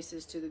their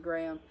faces to the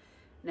ground.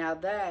 Now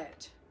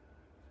that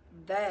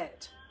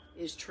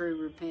is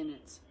true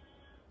repentance.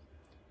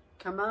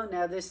 Come on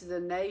now, this is a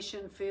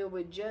nation filled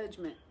with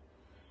judgment.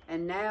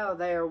 And now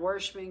they are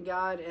worshiping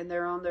God, and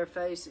they're on their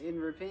face in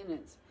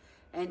repentance.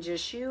 And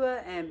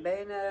Jeshua and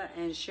Bana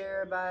and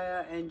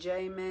Sherebiah and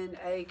Jamin,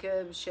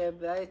 Akab,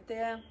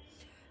 Shebathiah,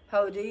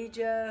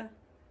 Hodijah,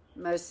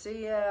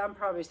 Messiah, I'm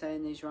probably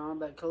saying these wrong,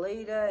 but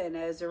Kalida and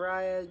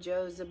Azariah,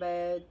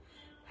 Jozabad,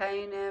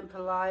 Hanan,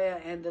 Peliah,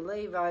 and the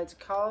Levites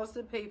caused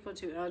the people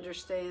to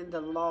understand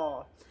the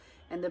law,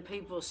 and the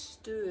people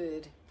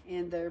stood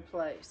in their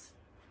place.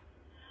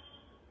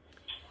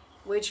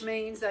 Which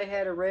means they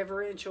had a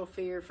reverential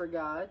fear for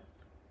God.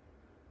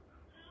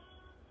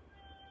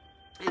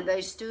 and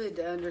they stood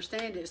to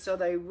understand it. So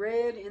they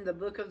read in the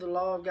book of the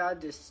law of God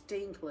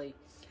distinctly,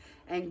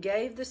 and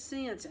gave the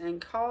sense,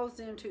 and caused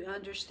them to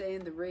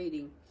understand the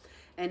reading.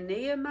 And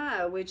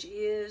Nehemiah, which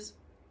is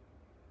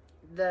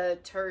the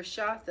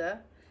Tershatha,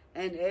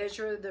 and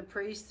Ezra the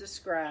priest, the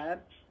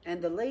scribe,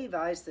 and the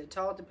Levites that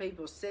taught the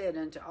people, said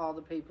unto all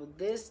the people,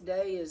 This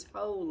day is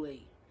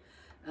holy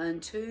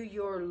unto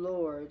your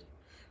Lord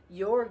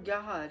your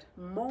God.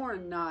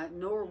 Mourn not,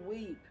 nor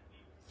weep.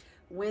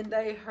 When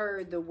they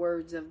heard the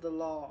words of the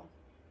law.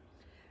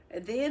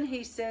 And then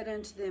he said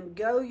unto them,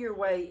 Go your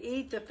way,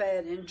 eat the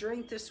fat, and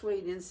drink the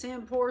sweet, and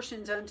send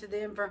portions unto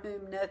them for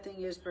whom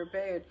nothing is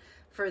prepared.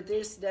 For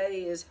this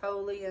day is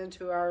holy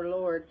unto our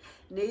Lord.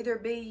 Neither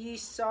be ye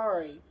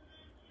sorry,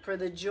 for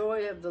the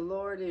joy of the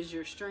Lord is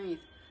your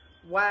strength.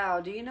 Wow,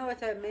 do you know what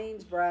that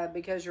means, bride?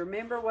 Because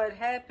remember what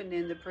happened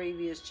in the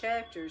previous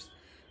chapters.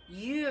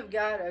 You have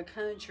got a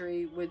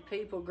country with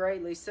people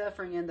greatly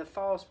suffering, and the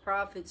false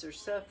prophets are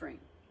suffering.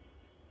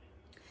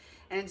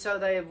 And so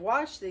they have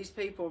watched these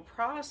people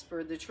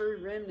prosper, the true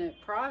remnant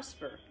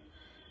prosper.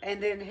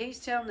 And then he's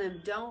telling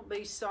them, don't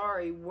be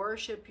sorry,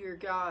 worship your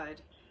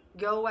God.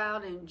 Go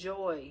out and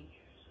joy.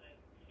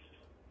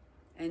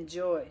 And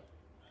joy.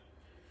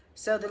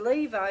 So the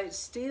Levites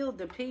stilled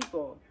the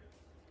people.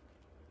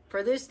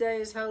 For this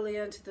day is holy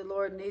unto the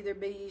Lord, neither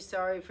be ye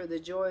sorry, for the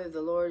joy of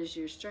the Lord is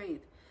your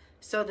strength.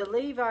 So the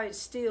Levites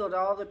stilled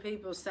all the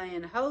people,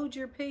 saying, Hold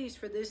your peace,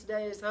 for this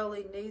day is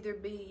holy, neither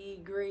be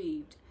ye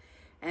grieved.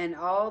 And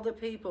all the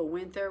people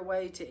went their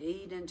way to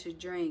eat and to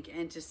drink,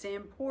 and to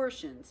send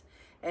portions,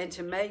 and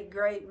to make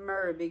great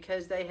myrrh,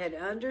 because they had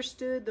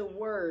understood the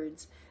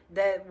words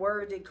that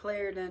were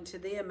declared unto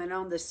them. And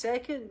on the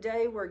second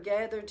day were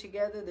gathered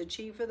together the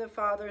chief of the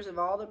fathers of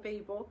all the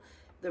people,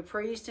 the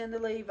priests and the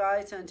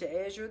Levites, unto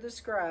Ezra the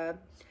scribe,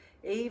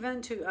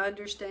 even to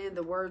understand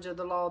the words of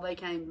the law. They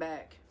came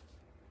back.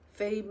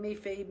 Feed me,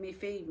 feed me,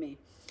 feed me.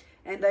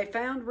 And they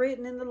found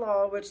written in the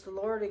law, which the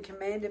Lord had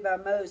commanded by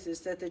Moses,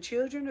 that the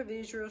children of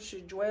Israel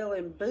should dwell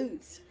in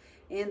booths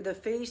in the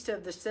feast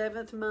of the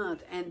 7th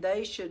month, and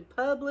they should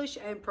publish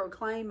and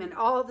proclaim in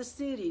all the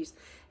cities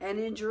and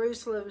in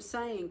Jerusalem,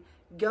 saying,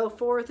 Go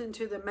forth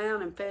into the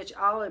mount and fetch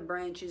olive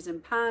branches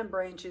and pine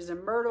branches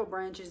and myrtle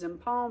branches and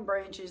palm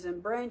branches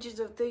and branches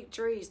of thick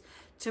trees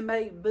to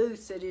make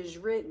booths, it is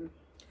written.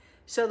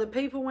 So the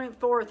people went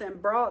forth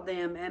and brought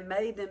them and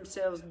made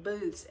themselves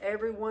booths,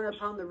 every one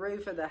upon the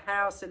roof of the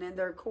house, and in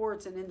their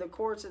courts, and in the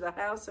courts of the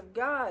house of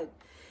God,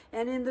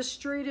 and in the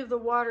street of the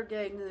water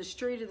gate, and in the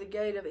street of the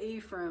gate of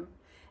Ephraim.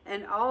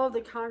 And all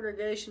the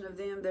congregation of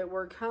them that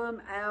were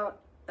come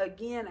out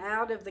again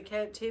out of the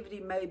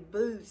captivity made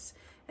booths,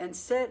 and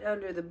sat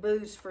under the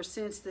booths. For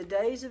since the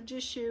days of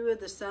Jeshua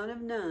the son of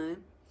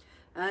Nun,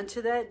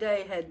 unto that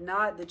day had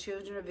not the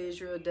children of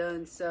Israel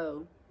done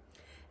so.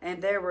 And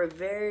there were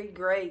very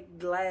great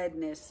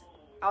gladness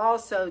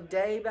also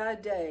day by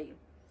day,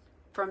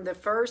 from the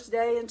first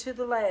day unto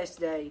the last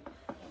day.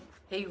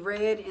 He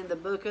read in the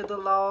book of the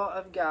law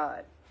of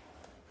God.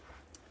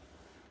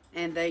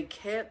 And they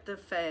kept the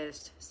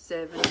fast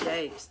 7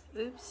 days.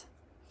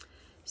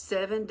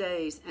 7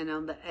 days, and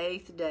on the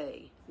 8th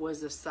day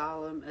was a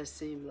solemn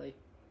assembly,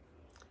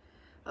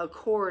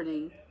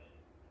 according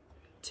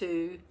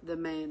to the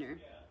manner.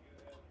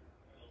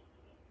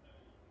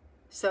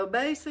 So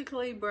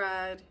basically,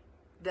 bride,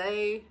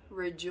 they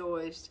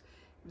rejoiced.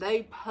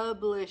 They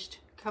published,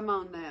 come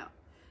on now.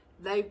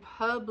 They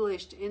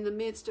published in the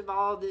midst of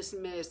all this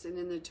mess and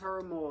in the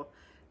turmoil.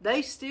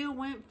 They still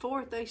went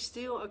forth. They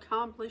still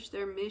accomplished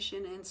their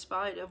mission in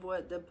spite of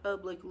what the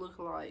public looked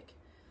like.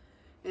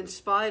 In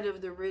spite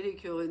of the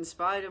ridicule, in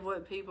spite of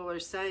what people are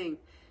saying,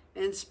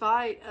 in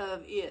spite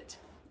of it.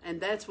 And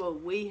that's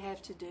what we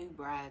have to do,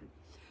 bride.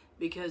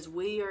 Because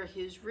we are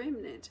his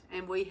remnant,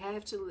 and we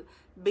have to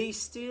be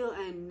still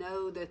and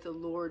know that the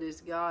Lord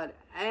is God.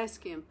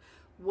 Ask him,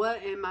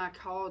 what am I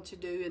called to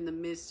do in the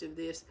midst of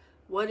this?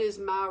 What is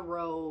my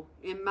role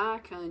in my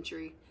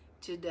country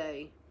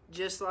today?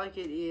 Just like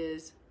it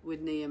is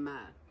with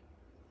Nehemiah.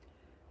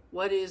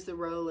 What is the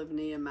role of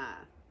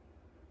Nehemiah?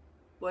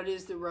 What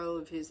is the role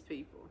of his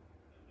people?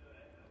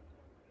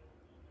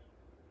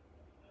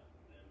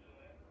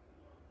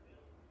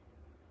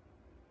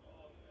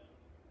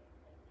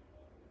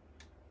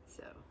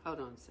 So, hold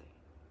on a second.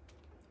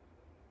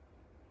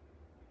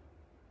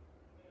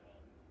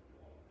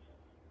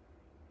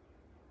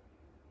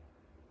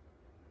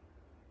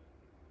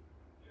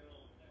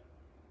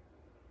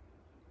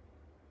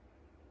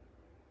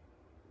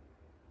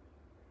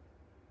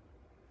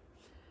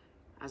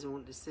 I just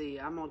wanted to see.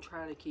 I'm going to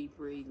try to keep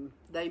reading.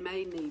 They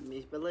may need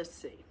me, but let's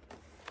see.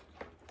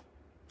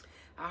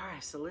 All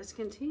right, so let's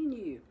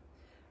continue.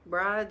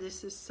 Bride,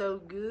 this is so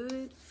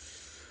good.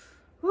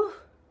 Whew.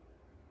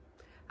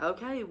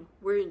 Okay,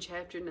 we're in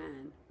chapter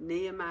 9.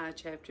 Nehemiah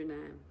chapter 9.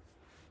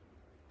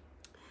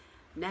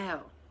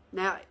 Now,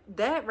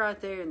 that right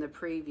there in the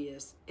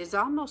previous is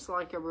almost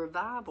like a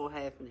revival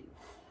happening.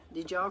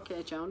 Did y'all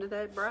catch on to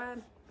that,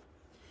 bride?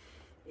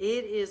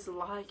 It is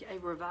like a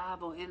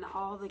revival in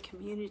all the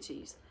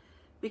communities.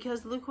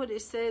 Because look what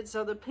it said.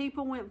 So the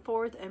people went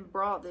forth and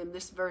brought them.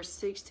 This is verse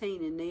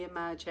 16 in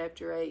Nehemiah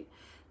chapter 8.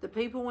 The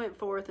people went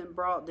forth and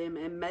brought them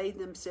and made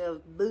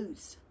themselves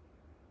booths.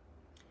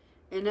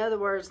 In other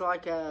words,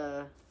 like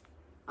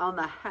on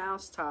the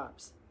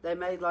housetops. They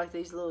made like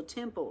these little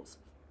temples.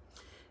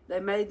 They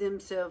made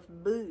themselves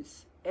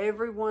booths,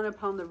 every one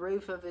upon the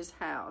roof of his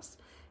house,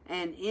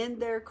 and in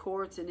their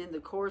courts, and in the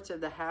courts of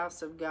the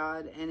house of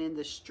God, and in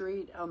the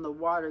street on the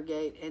water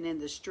gate, and in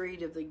the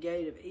street of the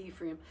gate of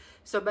Ephraim.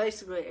 So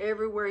basically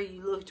everywhere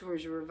you look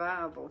towards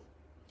revival.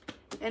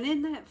 And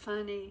isn't that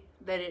funny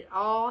that it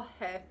all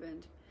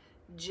happened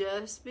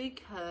just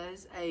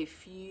because a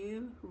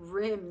few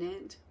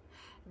remnant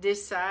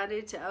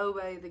decided to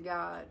obey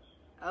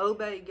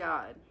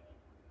God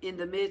in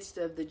the midst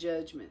of the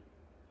judgment,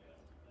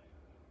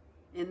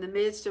 in the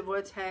midst of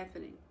what's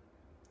happening.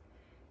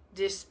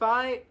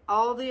 Despite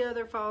all the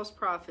other false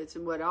prophets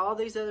and what all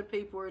these other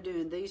people were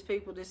doing, these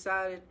people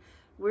decided,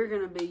 we're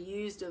going to be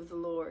used of the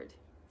Lord.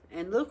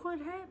 And look what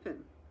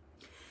happened.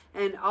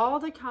 And all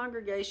the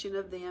congregation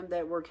of them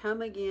that were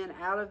come again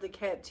out of the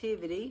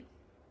captivity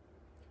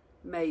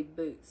made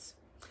booths,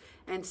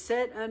 and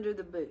sat under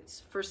the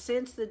booths. For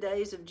since the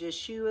days of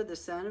Jeshua the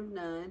son of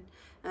Nun,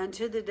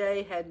 unto the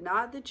day had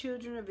not the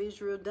children of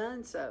Israel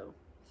done so.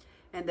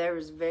 And there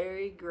was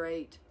very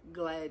great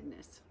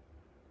gladness.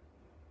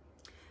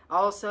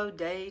 Also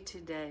day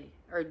to day,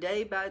 or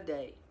day by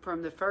day,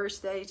 from the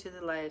first day to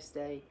the last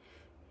day,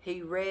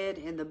 he read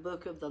in the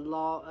book of the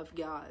law of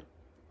God.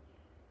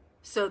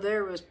 So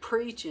there was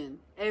preaching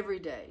every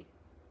day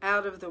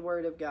out of the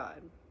word of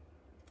God.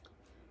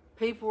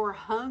 People were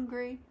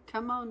hungry,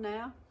 come on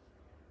now,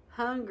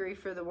 hungry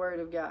for the word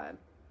of God.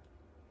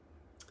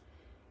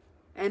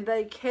 And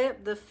they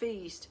kept the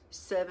feast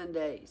 7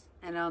 days.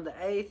 And on the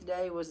 8th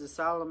day was a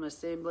solemn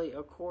assembly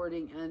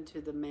according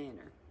unto the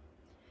manner.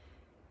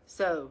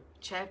 So,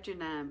 chapter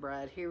 9,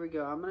 bride, here we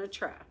go. I'm going to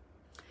try.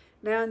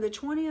 Now, in the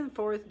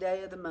 24th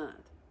day of the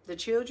month, the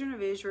children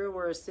of Israel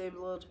were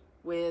assembled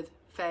with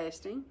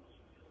fasting,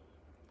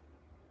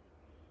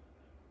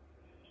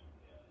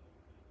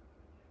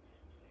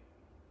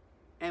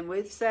 and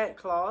with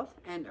sackcloth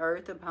and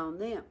earth upon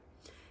them.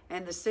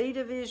 And the seed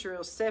of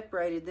Israel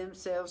separated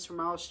themselves from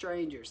all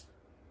strangers.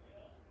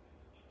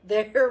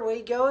 There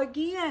we go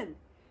again.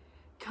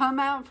 Come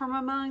out from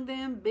among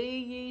them, be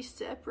ye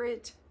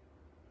separate.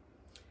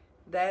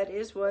 That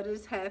is what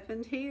has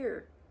happened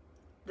here.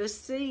 The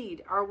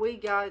seed, are we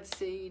God's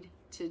seed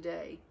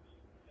today?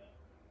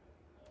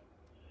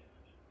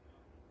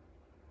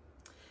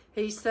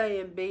 He's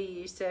saying, be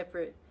ye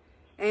separate.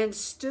 And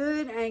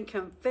stood and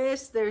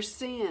confessed their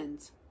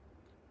sins.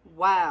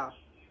 Wow.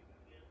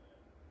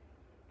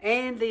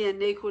 And the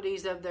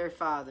iniquities of their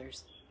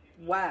fathers.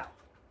 Wow.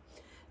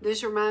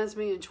 This reminds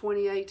me in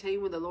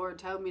 2018 when the Lord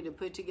told me to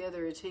put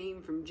together a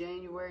team from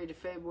January to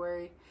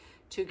February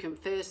to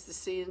confess the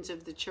sins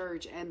of the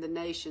church and the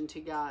nation to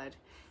God.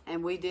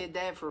 And we did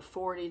that for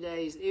 40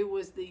 days. It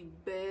was the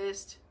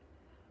best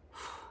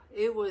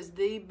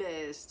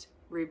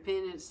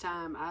repentance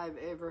time I've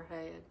ever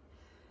had.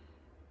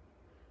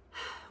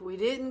 We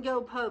didn't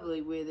go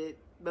public with it,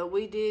 but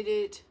we did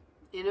it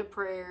in a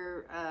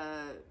prayer,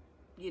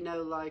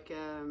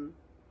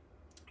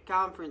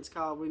 conference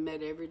call. We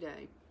met every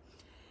day.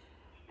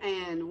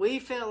 And we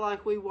felt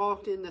like we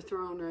walked in the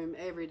throne room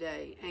every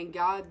day, and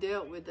God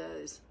dealt with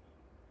us.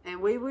 And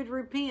we would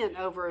repent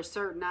over a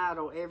certain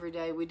idol every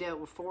day. We dealt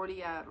with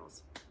 40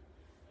 idols.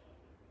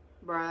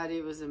 Bride,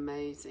 it was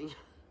amazing.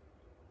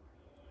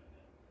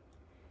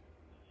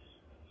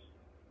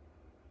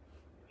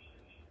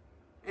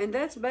 And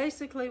that's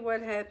basically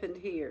what happened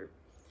here,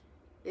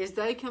 is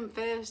they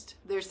confessed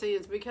their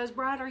sins. Because,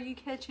 bride, are you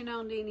catching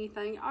on to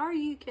anything? Are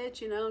you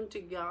catching on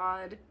to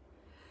God?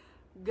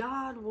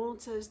 God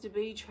wants us to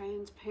be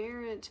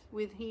transparent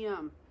with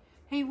Him.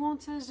 He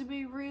wants us to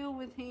be real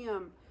with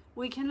Him.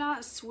 We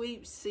cannot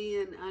sweep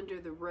sin under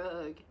the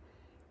rug.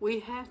 We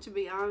have to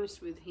be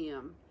honest with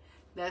Him.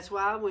 That's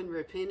why when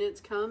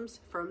repentance comes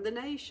from the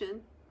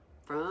nation,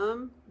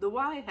 from the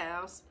White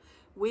House,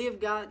 we have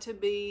got to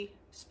be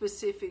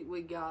specific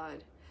with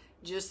God.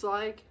 Just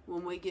like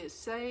when we get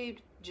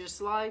saved,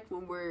 just like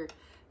when we're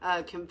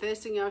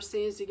confessing our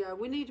sins to God,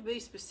 we need to be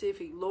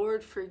specific.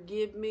 Lord,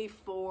 forgive me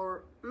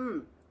for,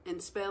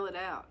 and spell it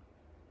out.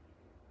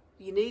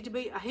 You need to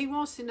be, He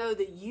wants to know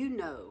that you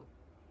know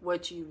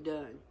what you've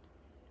done.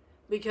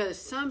 Because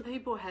some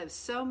people have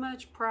so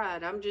much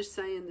pride. I'm just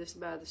saying this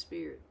by the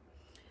Spirit.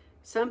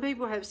 Some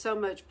people have so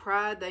much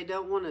pride, they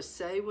don't want to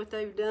say what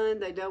they've done.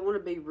 They don't want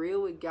to be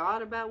real with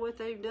God about what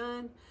they've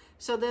done.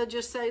 So they'll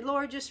just say,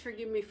 Lord, just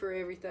forgive me for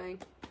everything.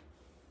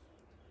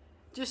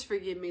 Just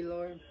forgive me,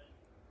 Lord.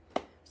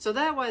 So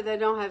that way they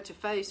don't have to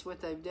face what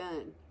they've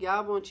done.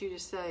 God wants you to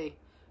say,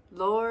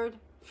 Lord,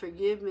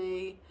 forgive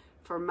me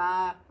for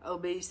my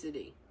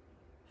obesity.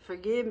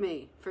 Forgive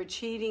me for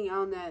cheating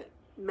on that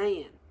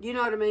man. You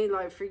know what I mean?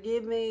 Like,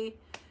 forgive me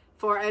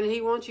for, and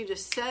He wants you to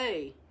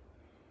say,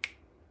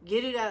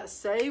 get it out.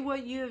 Say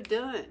what you have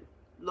done.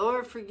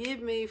 Lord,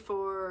 forgive me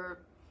for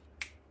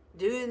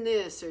doing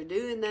this or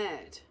doing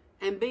that.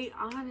 and be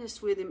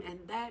honest with him.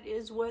 And that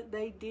is what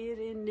they did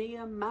in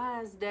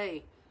Nehemiah's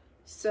day.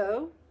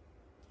 So,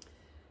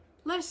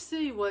 let's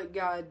see what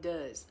God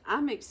does.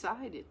 I'm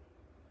excited.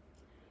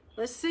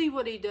 Let's see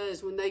what he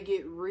does when they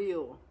get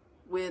real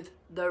with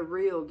the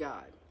real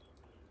God.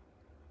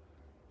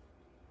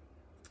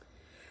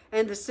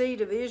 And the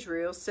seed of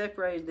Israel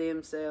separated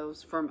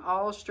themselves from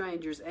all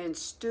strangers and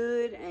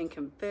stood and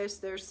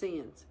confessed their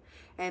sins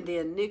and the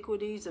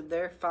iniquities of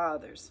their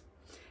fathers.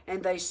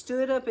 And they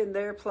stood up in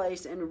their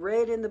place and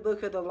read in the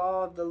book of the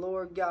law of the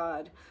Lord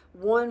God,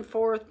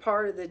 1/4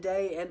 part of the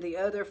day, and the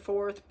other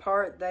 4th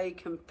part they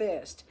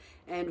confessed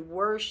and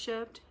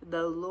worshipped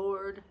the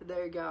Lord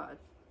their God.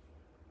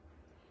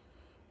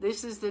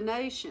 This is the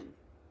nation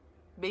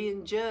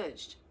being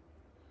judged.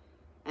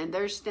 And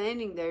they're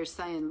standing there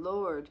saying,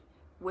 Lord,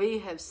 we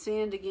have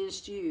sinned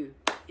against you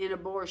in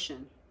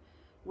abortion.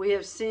 We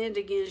have sinned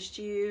against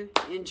you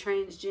in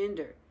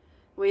transgender.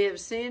 We have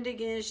sinned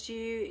against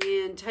you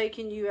in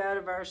taking you out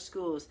of our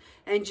schools.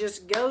 And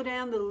just go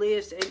down the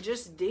list and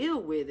just deal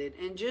with it.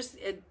 And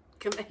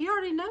he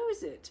already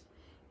knows it.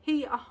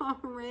 He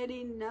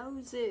already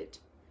knows it.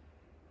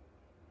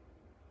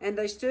 And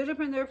they stood up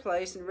in their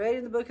place and read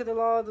in the book of the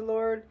law of the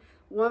Lord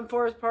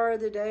 1/4 part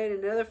of the day,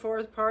 and another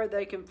 4th part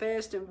they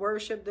confessed and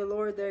worshipped the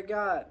Lord their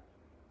God.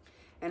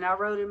 And I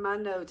wrote in my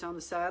notes on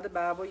the side of the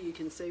Bible, you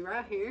can see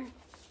right here.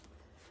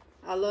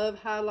 I love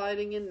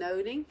highlighting and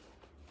noting.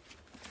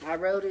 I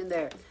wrote in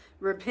there,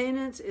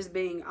 repentance is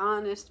being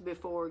honest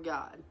before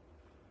God.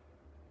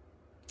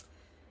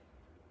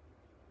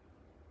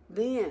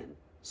 Then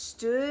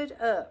stood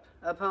up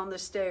upon the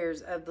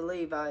stairs of the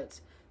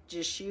Levites,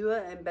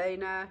 Jeshua and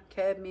Bani,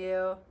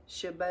 Kadmiel,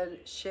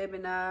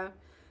 Shebaniah,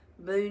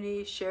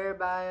 Buni,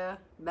 Sherebiah,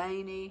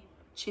 Bani,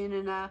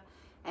 Chinana,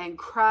 and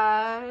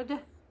cried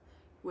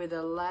with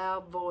a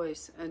loud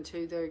voice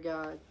unto their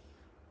God.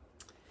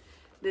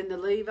 Then the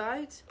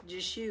Levites,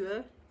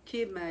 Jeshua,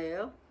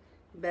 Kadmiel,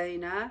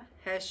 Bani,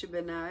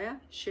 Hashabaniah,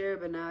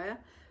 Sherebaniah,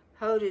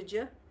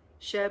 Hodijah,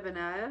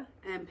 Shabaniah,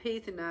 and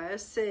Pethaniah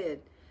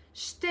said,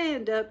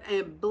 stand up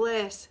and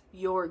bless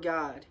your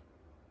God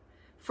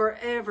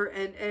forever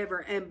and ever,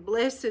 and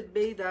blessed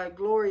be thy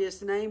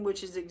glorious name,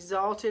 which is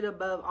exalted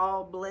above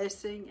all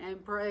blessing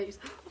and praise.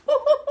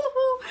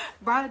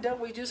 Brian, don't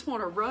we just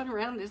want to run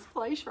around this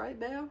place right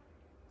now?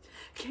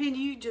 Can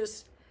you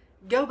just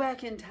go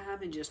back in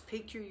time and just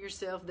picture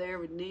yourself there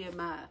with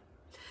Nehemiah?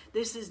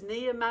 This is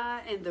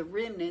Nehemiah and the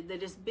remnant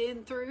that has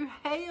been through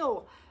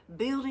hell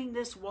building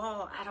this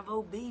wall out of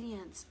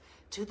obedience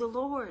to the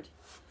Lord.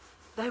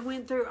 They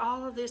went through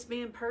all of this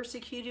being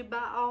persecuted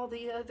by all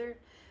the other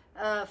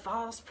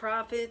false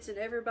prophets and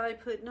everybody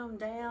putting them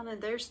down,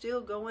 and they're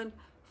still going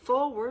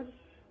forward,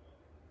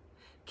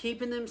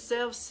 keeping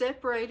themselves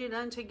separated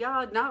unto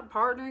God, not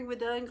partnering with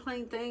the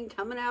unclean thing,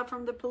 coming out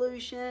from the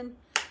pollution,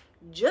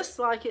 just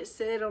like it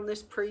said on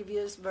this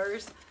previous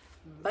verse.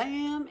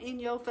 Bam, in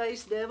your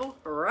face, devil,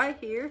 right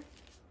here.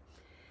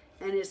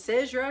 And it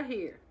says right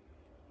here,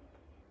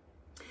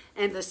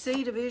 and the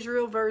seed of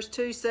Israel, verse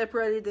 2,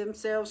 separated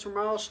themselves from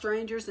all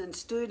strangers and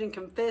stood and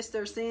confessed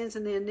their sins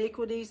and the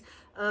iniquities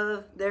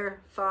of their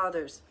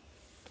fathers.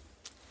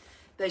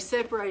 They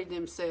separated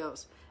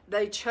themselves.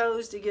 They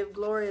chose to give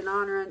glory and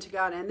honor unto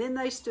God. And then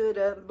they stood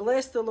up,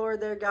 blessed the Lord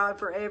their God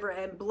forever,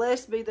 and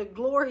blessed be the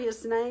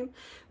glorious name,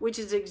 which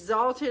is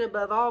exalted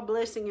above all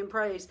blessing and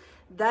praise.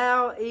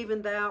 Thou,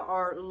 even thou,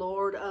 art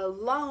Lord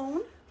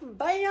alone.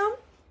 Bam!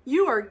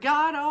 You are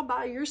God all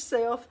by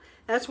yourself.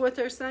 That's what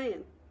they're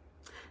saying.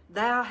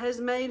 Thou hast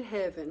made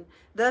heaven,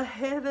 the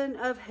heaven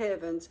of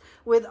heavens,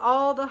 with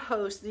all the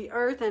hosts, the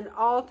earth and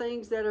all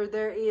things that are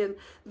therein,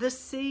 the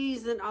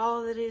seas and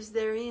all that is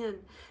therein,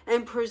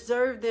 and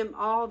preserved them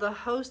all. The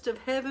host of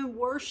heaven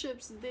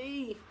worships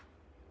thee.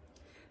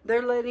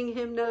 They're letting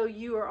him know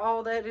you are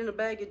all that in a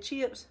bag of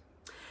chips.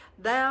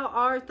 Thou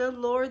art the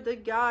Lord, the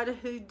God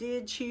who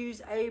did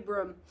choose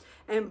Abram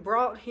and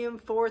brought him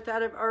forth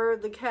out of Ur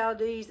of the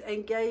Chaldees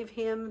and gave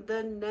him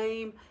the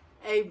name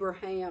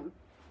Abraham.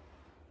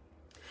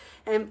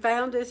 And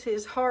foundest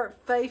his heart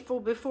faithful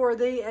before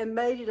thee, and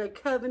made it a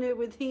covenant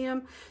with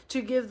him to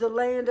give the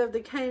land of the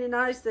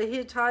Canaanites, the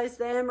Hittites,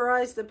 the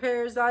Amorites, the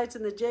Perizzites,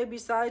 and the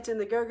Jebusites, and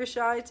the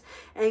Girgashites,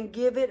 and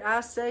give it,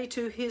 I say,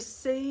 to his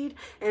seed,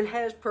 and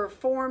has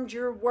performed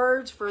your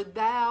words, for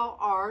thou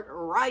art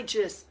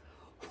righteous.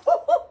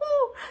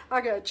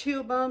 I got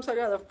chill bumps. I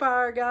got the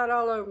fire of God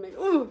all over me.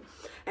 Ooh.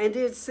 And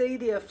did see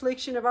the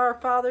affliction of our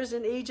fathers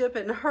in Egypt,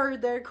 and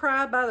heard their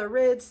cry by the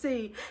Red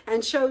Sea,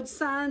 and showed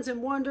signs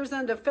and wonders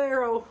unto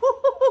Pharaoh.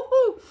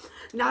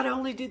 Not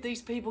only did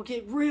these people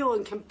get real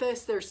and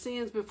confess their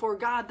sins before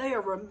God, they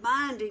are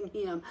reminding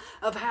him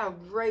of how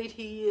great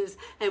he is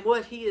and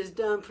what he has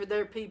done for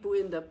their people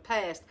in the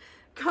past.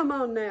 Come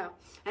on now.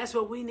 That's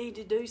what we need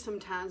to do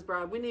sometimes,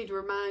 Brian. We need to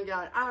remind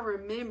God, I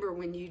remember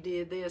when you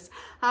did this.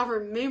 I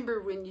remember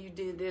when you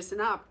did this.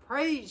 And I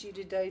praise you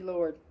today,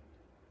 Lord.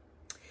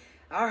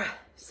 All right,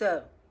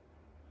 so.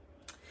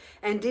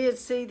 and did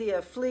see the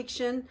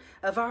affliction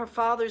of our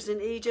fathers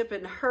in Egypt,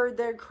 and heard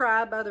their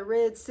cry by the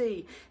Red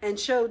Sea, and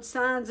showed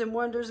signs and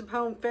wonders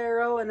upon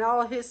Pharaoh and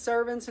all his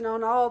servants and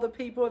on all the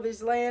people of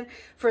his land,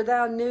 for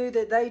thou knew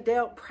that they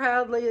dealt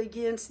proudly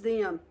against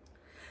them.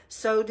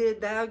 So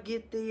did thou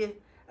get thee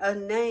a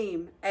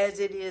name as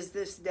it is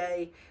this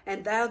day,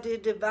 and thou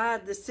did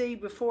divide the sea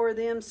before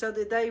them, so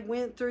that they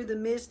went through the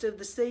midst of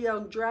the sea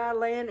on dry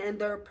land, and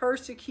their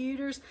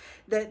persecutors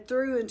that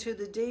threw into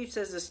the deeps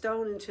as a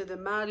stone into the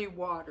mighty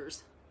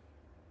waters.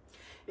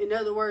 In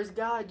other words,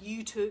 God,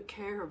 you took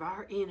care of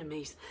our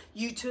enemies.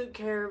 You took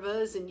care of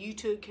us, and you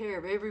took care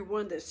of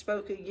everyone that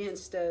spoke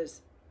against us.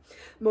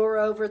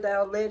 Moreover,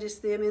 thou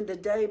leddest them in the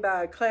day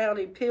by a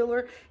cloudy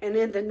pillar, and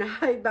in the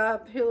night by a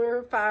pillar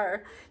of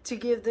fire, to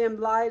give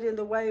them light in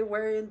the way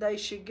wherein they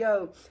should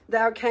go.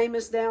 Thou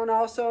camest down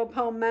also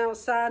upon Mount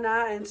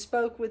Sinai, and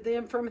spoke with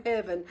them from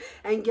heaven,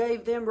 and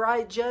gave them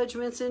right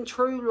judgments and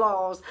true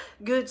laws,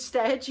 good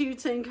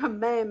statutes and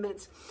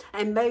commandments,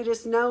 and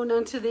madest known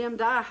unto them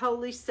thy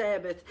holy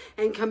Sabbath,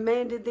 and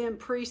commanded them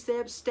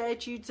precepts,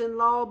 statutes, and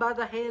law by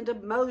the hand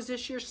of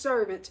Moses your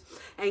servant,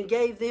 and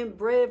gave them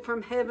bread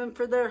from heaven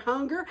for their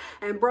hunger,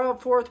 and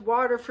brought forth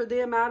water for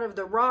them out of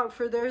the rock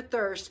for their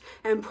thirst,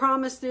 and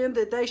promised them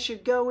that they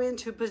should go in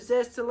to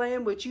possess the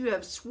land which you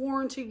have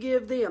sworn to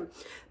give them.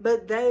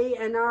 But they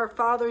and our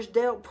fathers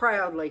dealt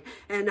proudly,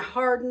 and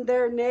hardened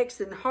their necks,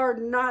 and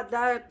hardened not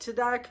to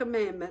thy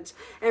commandments,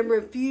 and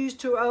refused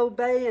to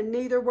obey, and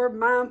neither were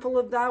mindful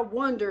of thy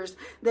wonders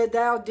that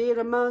thou did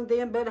among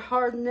them, but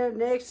hardened their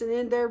necks, and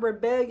in their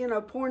rebellion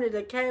appointed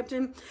a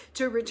captain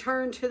to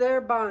return to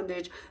their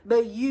bondage.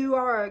 But you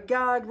are a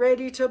God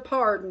ready to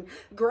pardon,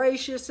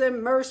 gracious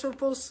and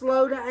merciful,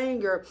 slow to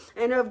anger,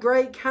 and of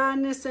great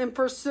kindness, and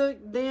forsook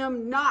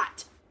them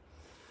not.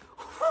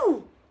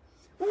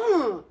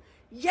 Whew.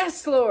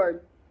 Yes,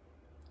 Lord.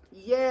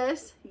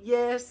 Yes,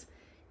 yes,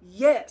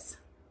 yes.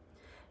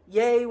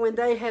 Yea, when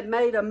they had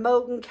made a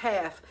molten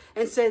calf,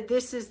 and said,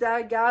 This is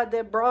thy God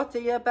that brought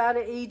thee up out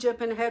of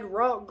Egypt, and had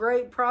wrought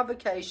great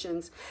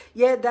provocations.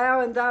 Yet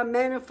thou and thy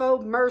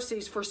manifold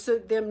mercies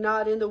forsook them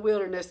not in the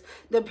wilderness.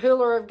 The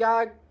pillar of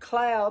God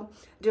cloud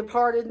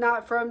departed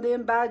not from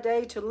them by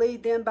day to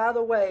lead them by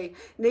the way,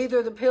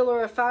 neither the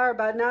pillar of fire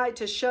by night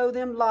to show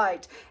them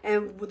light,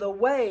 and the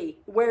way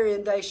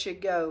wherein they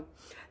should go.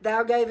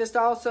 Thou gavest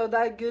also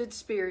thy good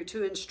spirit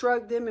to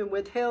instruct them, and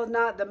withheld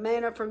not the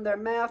manna from their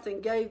mouth,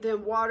 and gave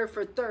them water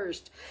for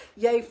thirst.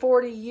 Yea,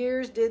 40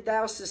 years did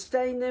thou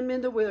sustain them in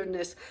the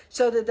wilderness,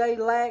 so that they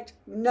lacked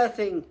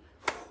nothing.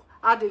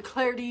 I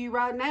declare to you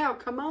right now,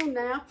 come on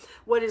now,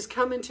 what is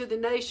coming to the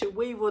nation,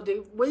 we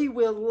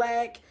will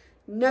lack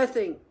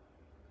nothing.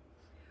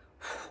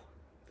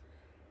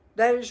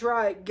 That is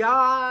right.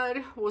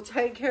 God will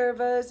take care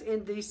of us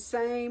in the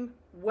same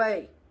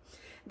way.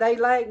 They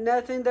lacked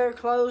nothing, their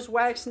clothes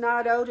waxed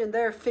not old, and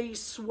their feet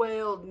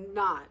swelled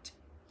not.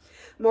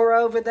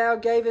 Moreover, thou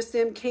gavest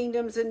them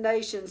kingdoms and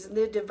nations, and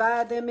did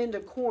divide them into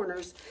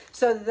corners,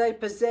 so that they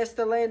possessed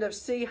the land of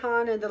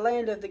Sihon, and the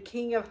land of the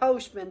king of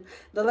Heshbon,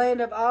 the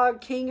land of Og,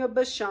 king of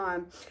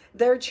Bashan.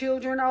 Their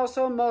children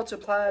also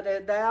multiplied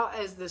thou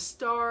as the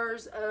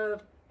stars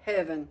of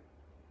heaven,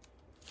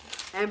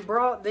 and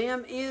brought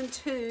them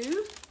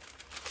into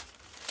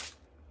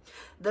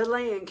the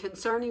land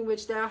concerning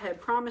which thou had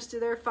promised to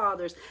their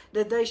fathers,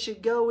 that they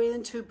should go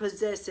in to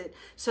possess it.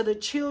 So the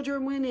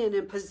children went in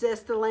and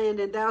possessed the land,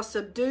 and thou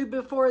subdued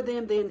before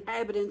them the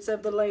inhabitants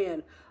of the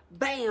land.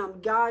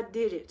 Bam! God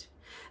did it.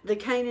 The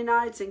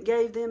Canaanites, and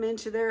gave them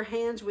into their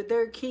hands with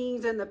their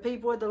kings and the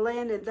people of the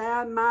land, and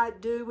thou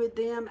might do with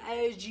them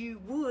as you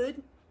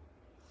would.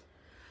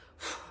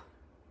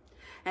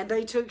 And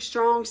they took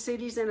strong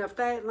cities and a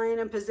fat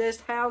land, and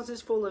possessed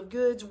houses full of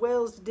goods,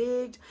 wells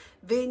digged,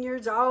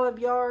 vineyards, olive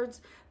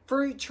yards,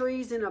 fruit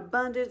trees in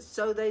abundance.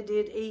 So they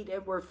did eat,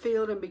 and were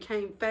filled, and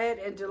became fat,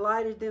 and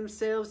delighted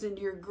themselves in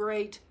your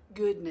great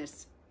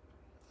goodness.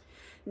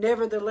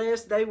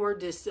 Nevertheless, they were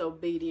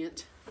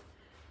disobedient.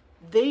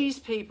 These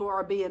people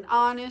are being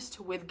honest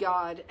with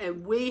God,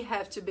 and we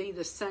have to be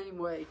the same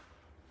way.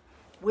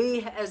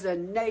 We as a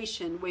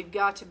nation, we've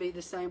got to be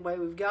the same way.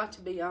 We've got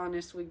to be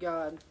honest with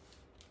God.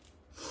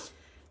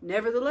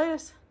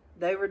 Nevertheless,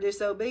 they were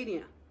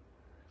disobedient.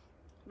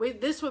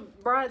 This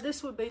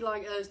would be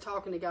like us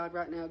talking to God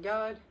right now.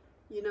 God,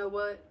 you know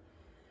what?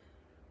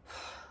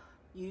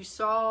 You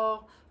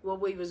saw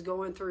what we was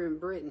going through in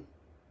Britain,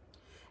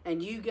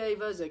 and you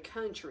gave us a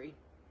country.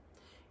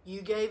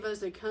 You gave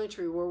us a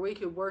country where we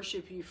could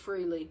worship you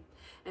freely,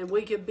 and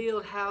we could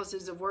build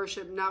houses of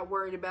worship, not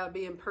worried about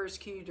being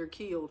persecuted or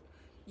killed.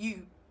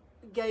 You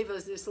gave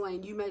us this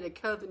land. You made a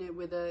covenant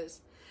with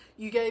us.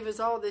 You gave us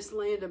all this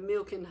land of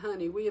milk and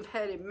honey. We have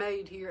had it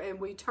made here, and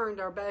we turned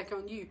our back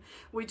on you.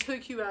 We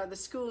took you out of the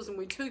schools, and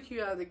we took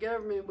you out of the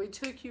government. We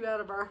took you out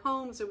of our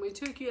homes, and we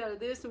took you out of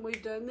this, and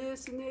we've done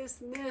this and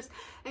this and this.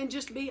 And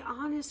just be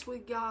honest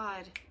with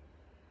God,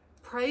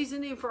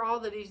 praising him for all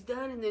that he's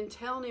done, and then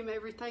telling him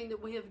everything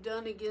that we have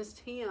done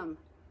against him.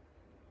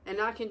 And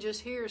I can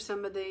just hear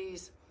some of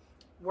these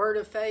word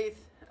of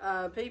faith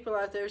people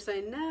out there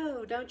saying,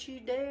 no, don't you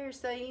dare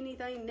say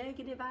anything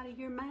negative out of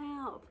your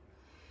mouth.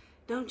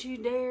 Don't you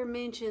dare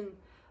mention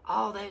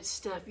all that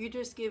stuff. You're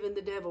just giving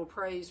the devil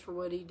praise for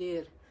what he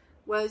did.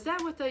 Well, is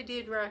that what they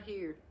did right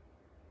here?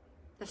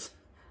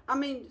 I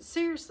mean,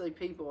 seriously,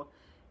 people.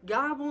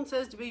 God wants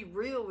us to be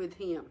real with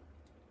him.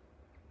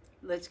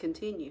 Let's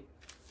continue.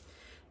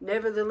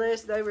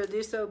 Nevertheless, they were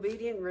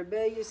disobedient and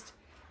rebellious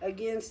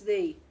against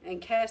thee,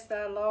 and cast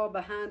thy law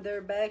behind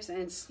their backs,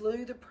 and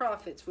slew the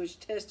prophets which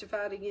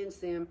testified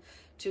against them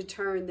to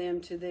turn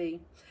them to thee.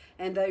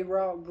 And they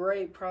wrought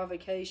great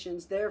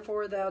provocations.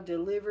 Therefore thou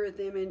deliverest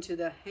them into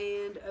the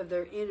hand of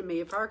their enemy.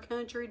 If our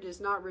country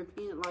does not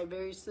repent like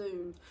very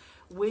soon,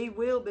 we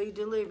will be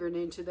delivered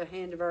into the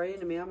hand of our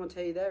enemy. I'm going to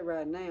tell you that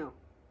right now.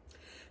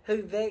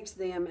 Who vexed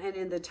them, and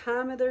in the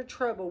time of their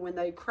trouble, when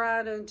they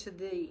cried unto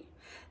thee,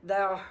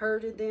 thou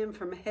heardest them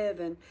from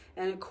heaven,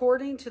 and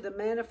according to the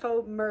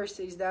manifold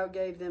mercies thou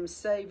gave them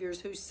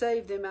saviors, who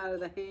saved them out of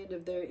the hand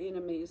of their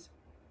enemies.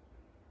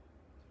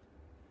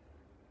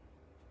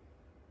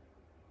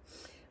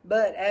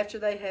 But after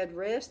they had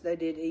rest, they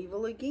did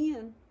evil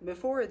again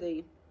before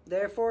thee.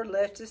 Therefore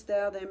leftest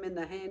thou them in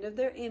the hand of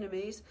their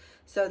enemies,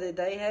 so that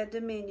they had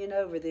dominion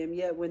over them.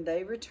 Yet when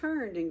they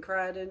returned and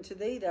cried unto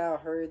thee, thou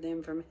heard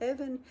them from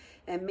heaven,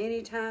 and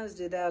many times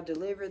did thou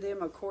deliver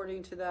them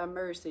according to thy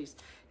mercies,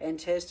 and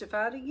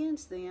testified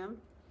against them,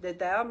 that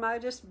thou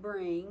mightest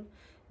bring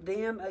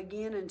them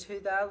again unto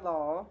thy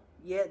law.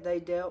 Yet they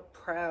dealt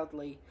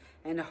proudly,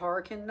 and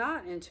hearkened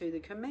not unto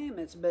the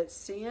commandments, but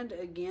sinned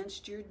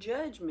against your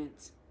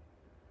judgments.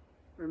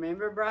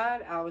 Remember,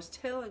 bride, I was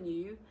telling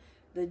you,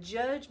 the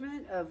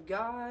judgment of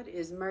God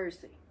is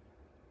mercy.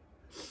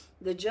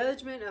 The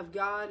judgment of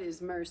God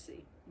is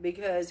mercy,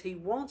 because he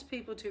wants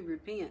people to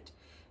repent.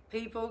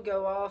 People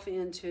go off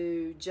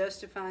into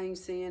justifying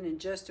sin and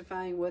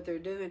justifying what they're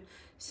doing.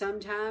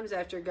 Sometimes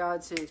after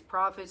God sends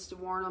prophets to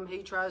warn them,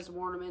 he tries to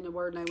warn them in the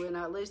word and they will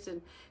not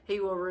listen. He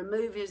will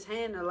remove his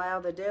hand and allow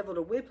the devil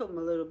to whip them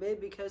a little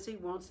bit, because he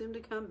wants them to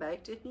come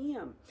back to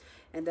him.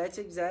 And that's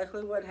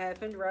exactly what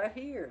happened right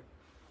here.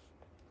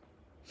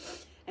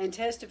 And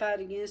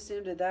testified against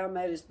them, that thou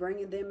mightest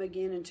bring them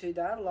again into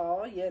thy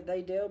law. Yet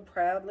they dealt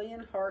proudly,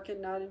 and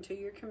hearkened not unto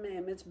your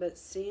commandments, but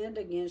sinned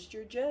against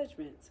your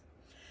judgments.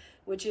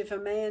 Which if a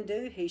man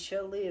do, he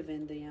shall live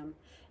in them.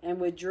 And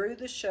withdrew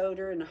the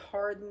shoulder, and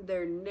hardened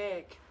their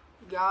neck.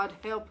 God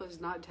help us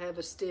not to have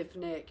a stiff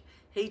neck.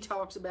 He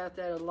talks about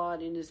that a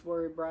lot in his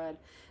word, bride.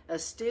 A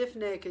stiff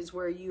neck is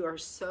where you are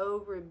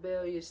so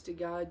rebellious to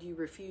God, you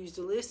refuse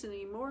to listen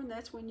anymore, and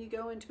that's when you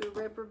go into a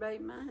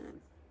reprobate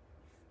mind.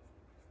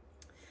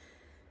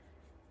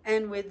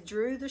 And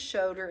withdrew the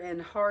shoulder,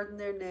 and hardened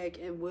their neck,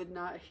 and would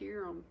not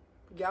hear them.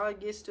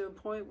 God gets to a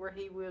point where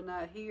he will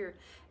not hear.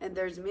 And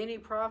there's many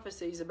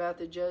prophecies about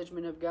the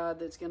judgment of God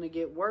that's going to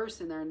get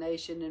worse in our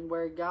nation, and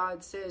where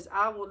God says,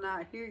 I will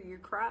not hear your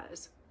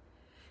cries.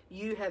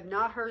 You have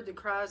not heard the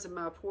cries of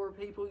my poor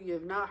people. You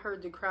have not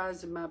heard the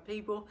cries of my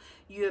people.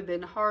 You have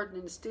been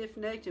hardened and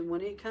stiff-necked, and when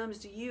it comes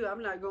to you,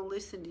 I'm not going to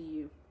listen to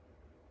you.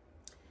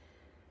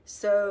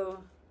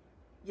 So,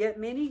 yet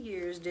many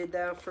years did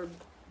thou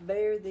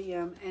forbear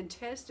them, and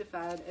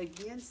testified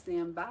against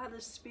them by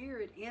the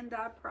Spirit in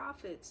thy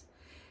prophets.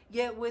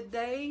 Yet would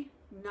they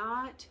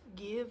not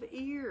give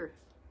ear.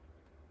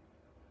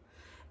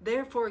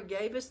 Therefore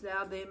gavest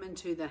thou them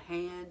into the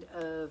hand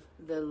of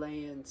the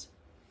lands.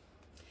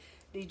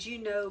 Did you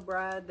know,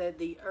 bride, that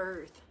the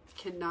earth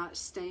cannot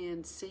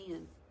stand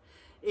sin?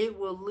 It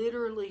will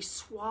literally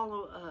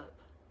swallow up.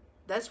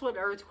 That's what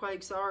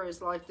earthquakes are,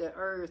 is like the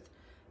earth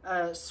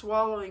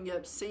swallowing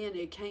up sin.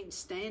 It can't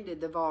stand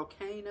it. The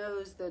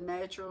volcanoes, the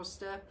natural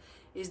stuff,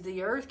 is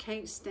the earth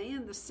can't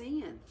stand the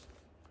sin.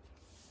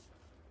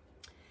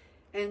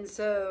 And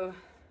so,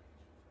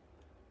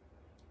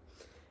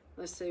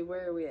 let's see,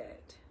 where are we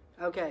at?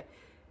 Okay.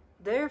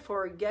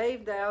 Therefore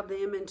gave thou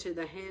them into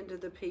the hand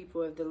of the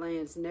people of the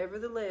lands.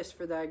 Nevertheless,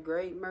 for thy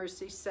great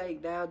mercy's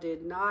sake, thou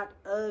did not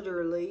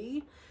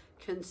utterly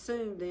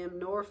consume them,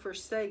 nor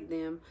forsake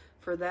them,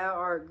 for thou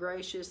art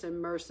gracious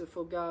and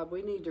merciful God.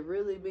 We need to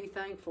really be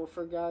thankful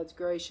for God's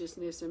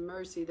graciousness and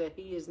mercy, that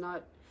he has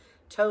not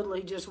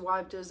totally just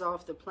wiped us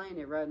off the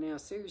planet right now,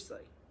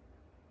 seriously.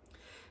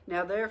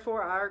 Now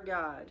therefore our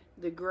God,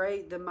 the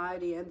great, the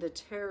mighty, and the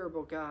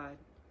terrible God,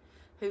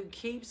 who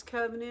keeps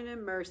covenant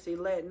and mercy,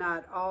 let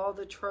not all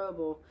the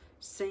trouble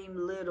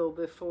seem little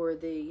before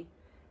thee,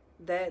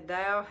 that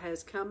thou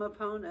hast come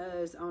upon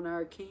us, on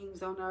our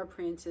kings, on our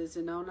princes,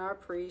 and on our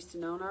priests,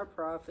 and on our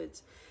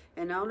prophets,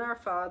 and on our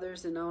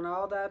fathers, and on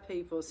all thy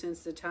people,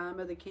 since the time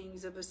of the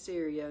kings of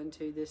Assyria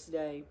unto this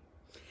day.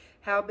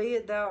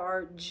 Howbeit thou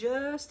art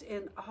just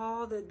in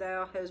all that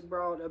thou hast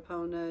brought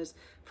upon us,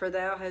 for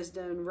thou hast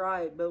done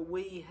right, but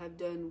we have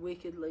done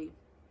wickedly.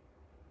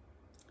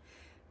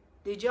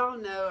 Did y'all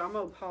know, I'm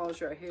going to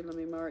pause right here, let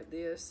me mark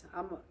this,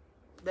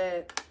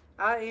 that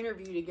I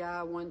interviewed a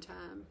guy one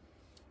time,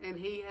 and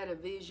he had a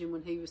vision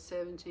when he was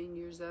 17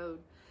 years old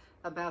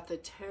about the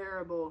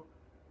terrible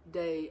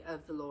day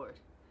of the Lord.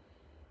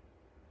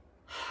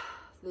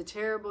 the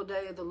terrible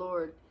day of the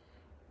Lord.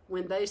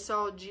 When they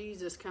saw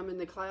Jesus come in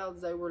the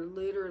clouds, they were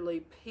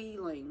literally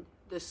peeling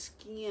the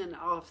skin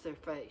off their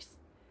face.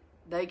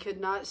 They could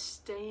not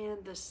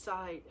stand the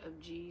sight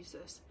of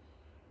Jesus.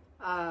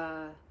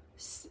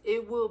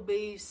 It will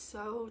be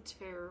so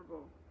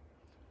terrible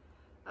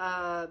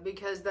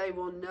because they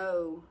will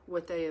know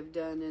what they have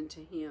done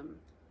unto him.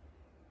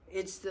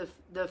 It's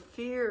the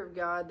fear of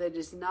God that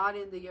is not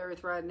in the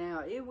earth right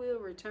now. It will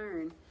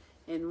return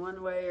in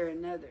one way or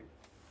another.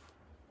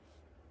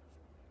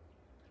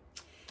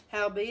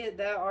 Howbeit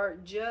thou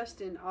art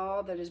just in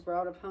all that is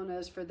brought upon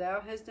us, for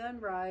thou hast done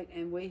right,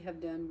 and we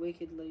have done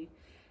wickedly.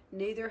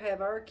 Neither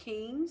have our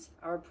kings,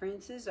 our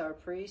princes, our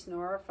priests,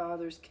 nor our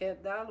fathers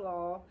kept thy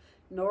law,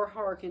 nor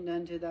hearkened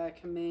unto thy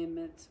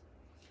commandments,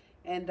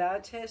 and thy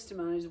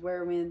testimonies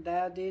wherein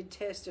thou did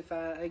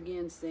testify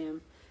against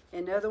them.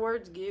 In other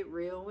words, get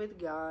real with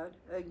God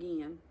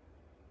again.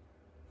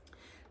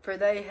 For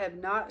they have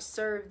not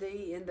served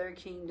thee in their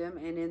kingdom,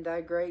 and in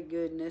thy great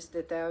goodness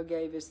that thou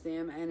gavest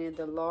them, and in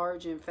the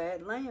large and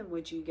fat lamb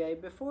which you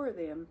gave before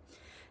them.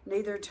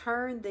 Neither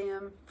turned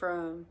them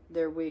from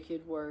their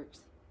wicked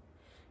works.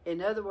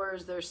 In other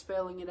words, they're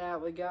spelling it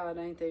out with God,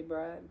 ain't they,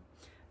 bride?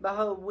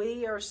 Behold,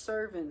 we are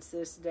servants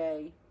this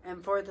day,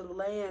 and for the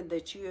land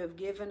that you have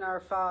given our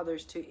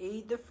fathers to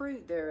eat the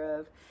fruit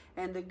thereof,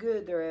 and the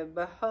good thereof,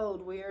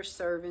 behold, we are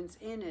servants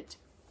in it.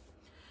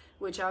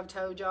 Which I've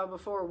told y'all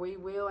before, we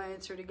will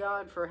answer to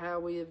God for how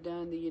we have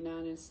done the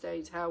United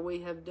States, how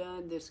we have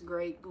done this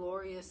great,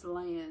 glorious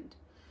land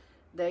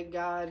that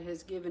God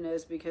has given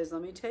us. Because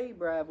let me tell you,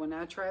 bride, when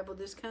I traveled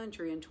this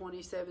country in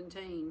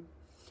 2017,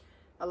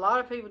 a lot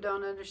of people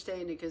don't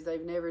understand it because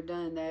they've never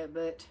done that,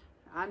 but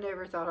I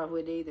never thought I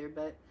would either.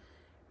 But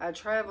I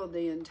traveled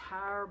the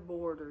entire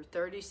border,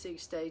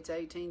 36 states,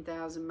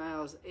 18,000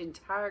 miles,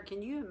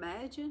 can you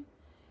imagine?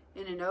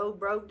 In an old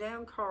broke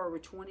down car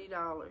with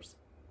 $20.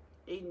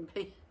 Eating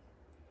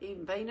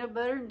peanut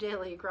butter and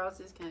jelly across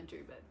this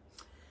country. But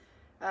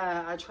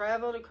I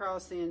traveled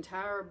across the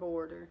entire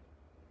border,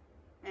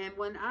 and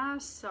when I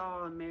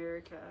saw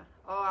America,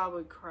 I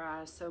would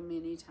cry so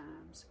many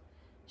times.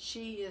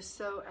 She is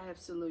so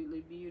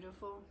absolutely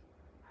beautiful.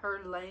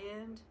 Her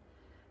land,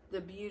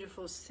 the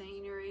beautiful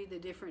scenery, the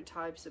different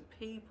types of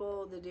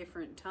people, the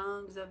different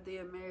tongues of the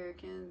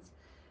Americans,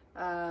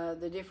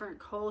 the different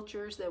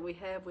cultures that we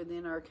have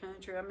within our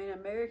country. I mean,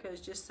 America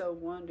is just so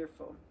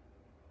wonderful.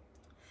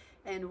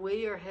 And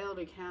we are held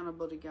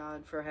accountable to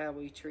God for how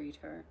we treat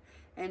her.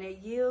 And it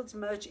yields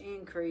much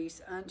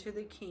increase unto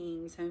the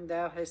kings whom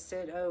thou hast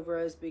set over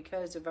us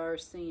because of our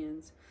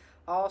sins.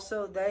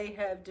 Also they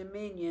have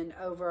dominion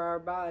over our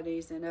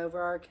bodies and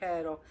over our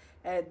cattle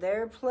at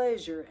their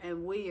pleasure,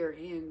 and we are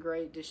in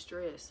great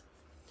distress.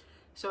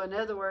 So in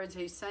other words,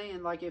 he's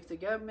saying, like, if the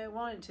government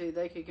wanted to,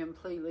 they could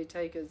completely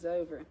take us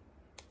over.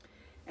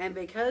 And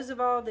because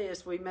of all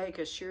this, we make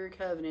a sure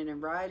covenant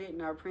and write it,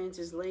 and our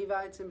princes,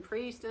 Levites, and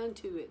priests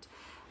unto it.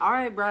 All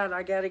right, bride,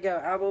 I got to go.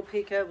 I will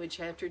pick up with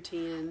chapter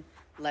 10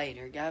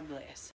 later. God bless.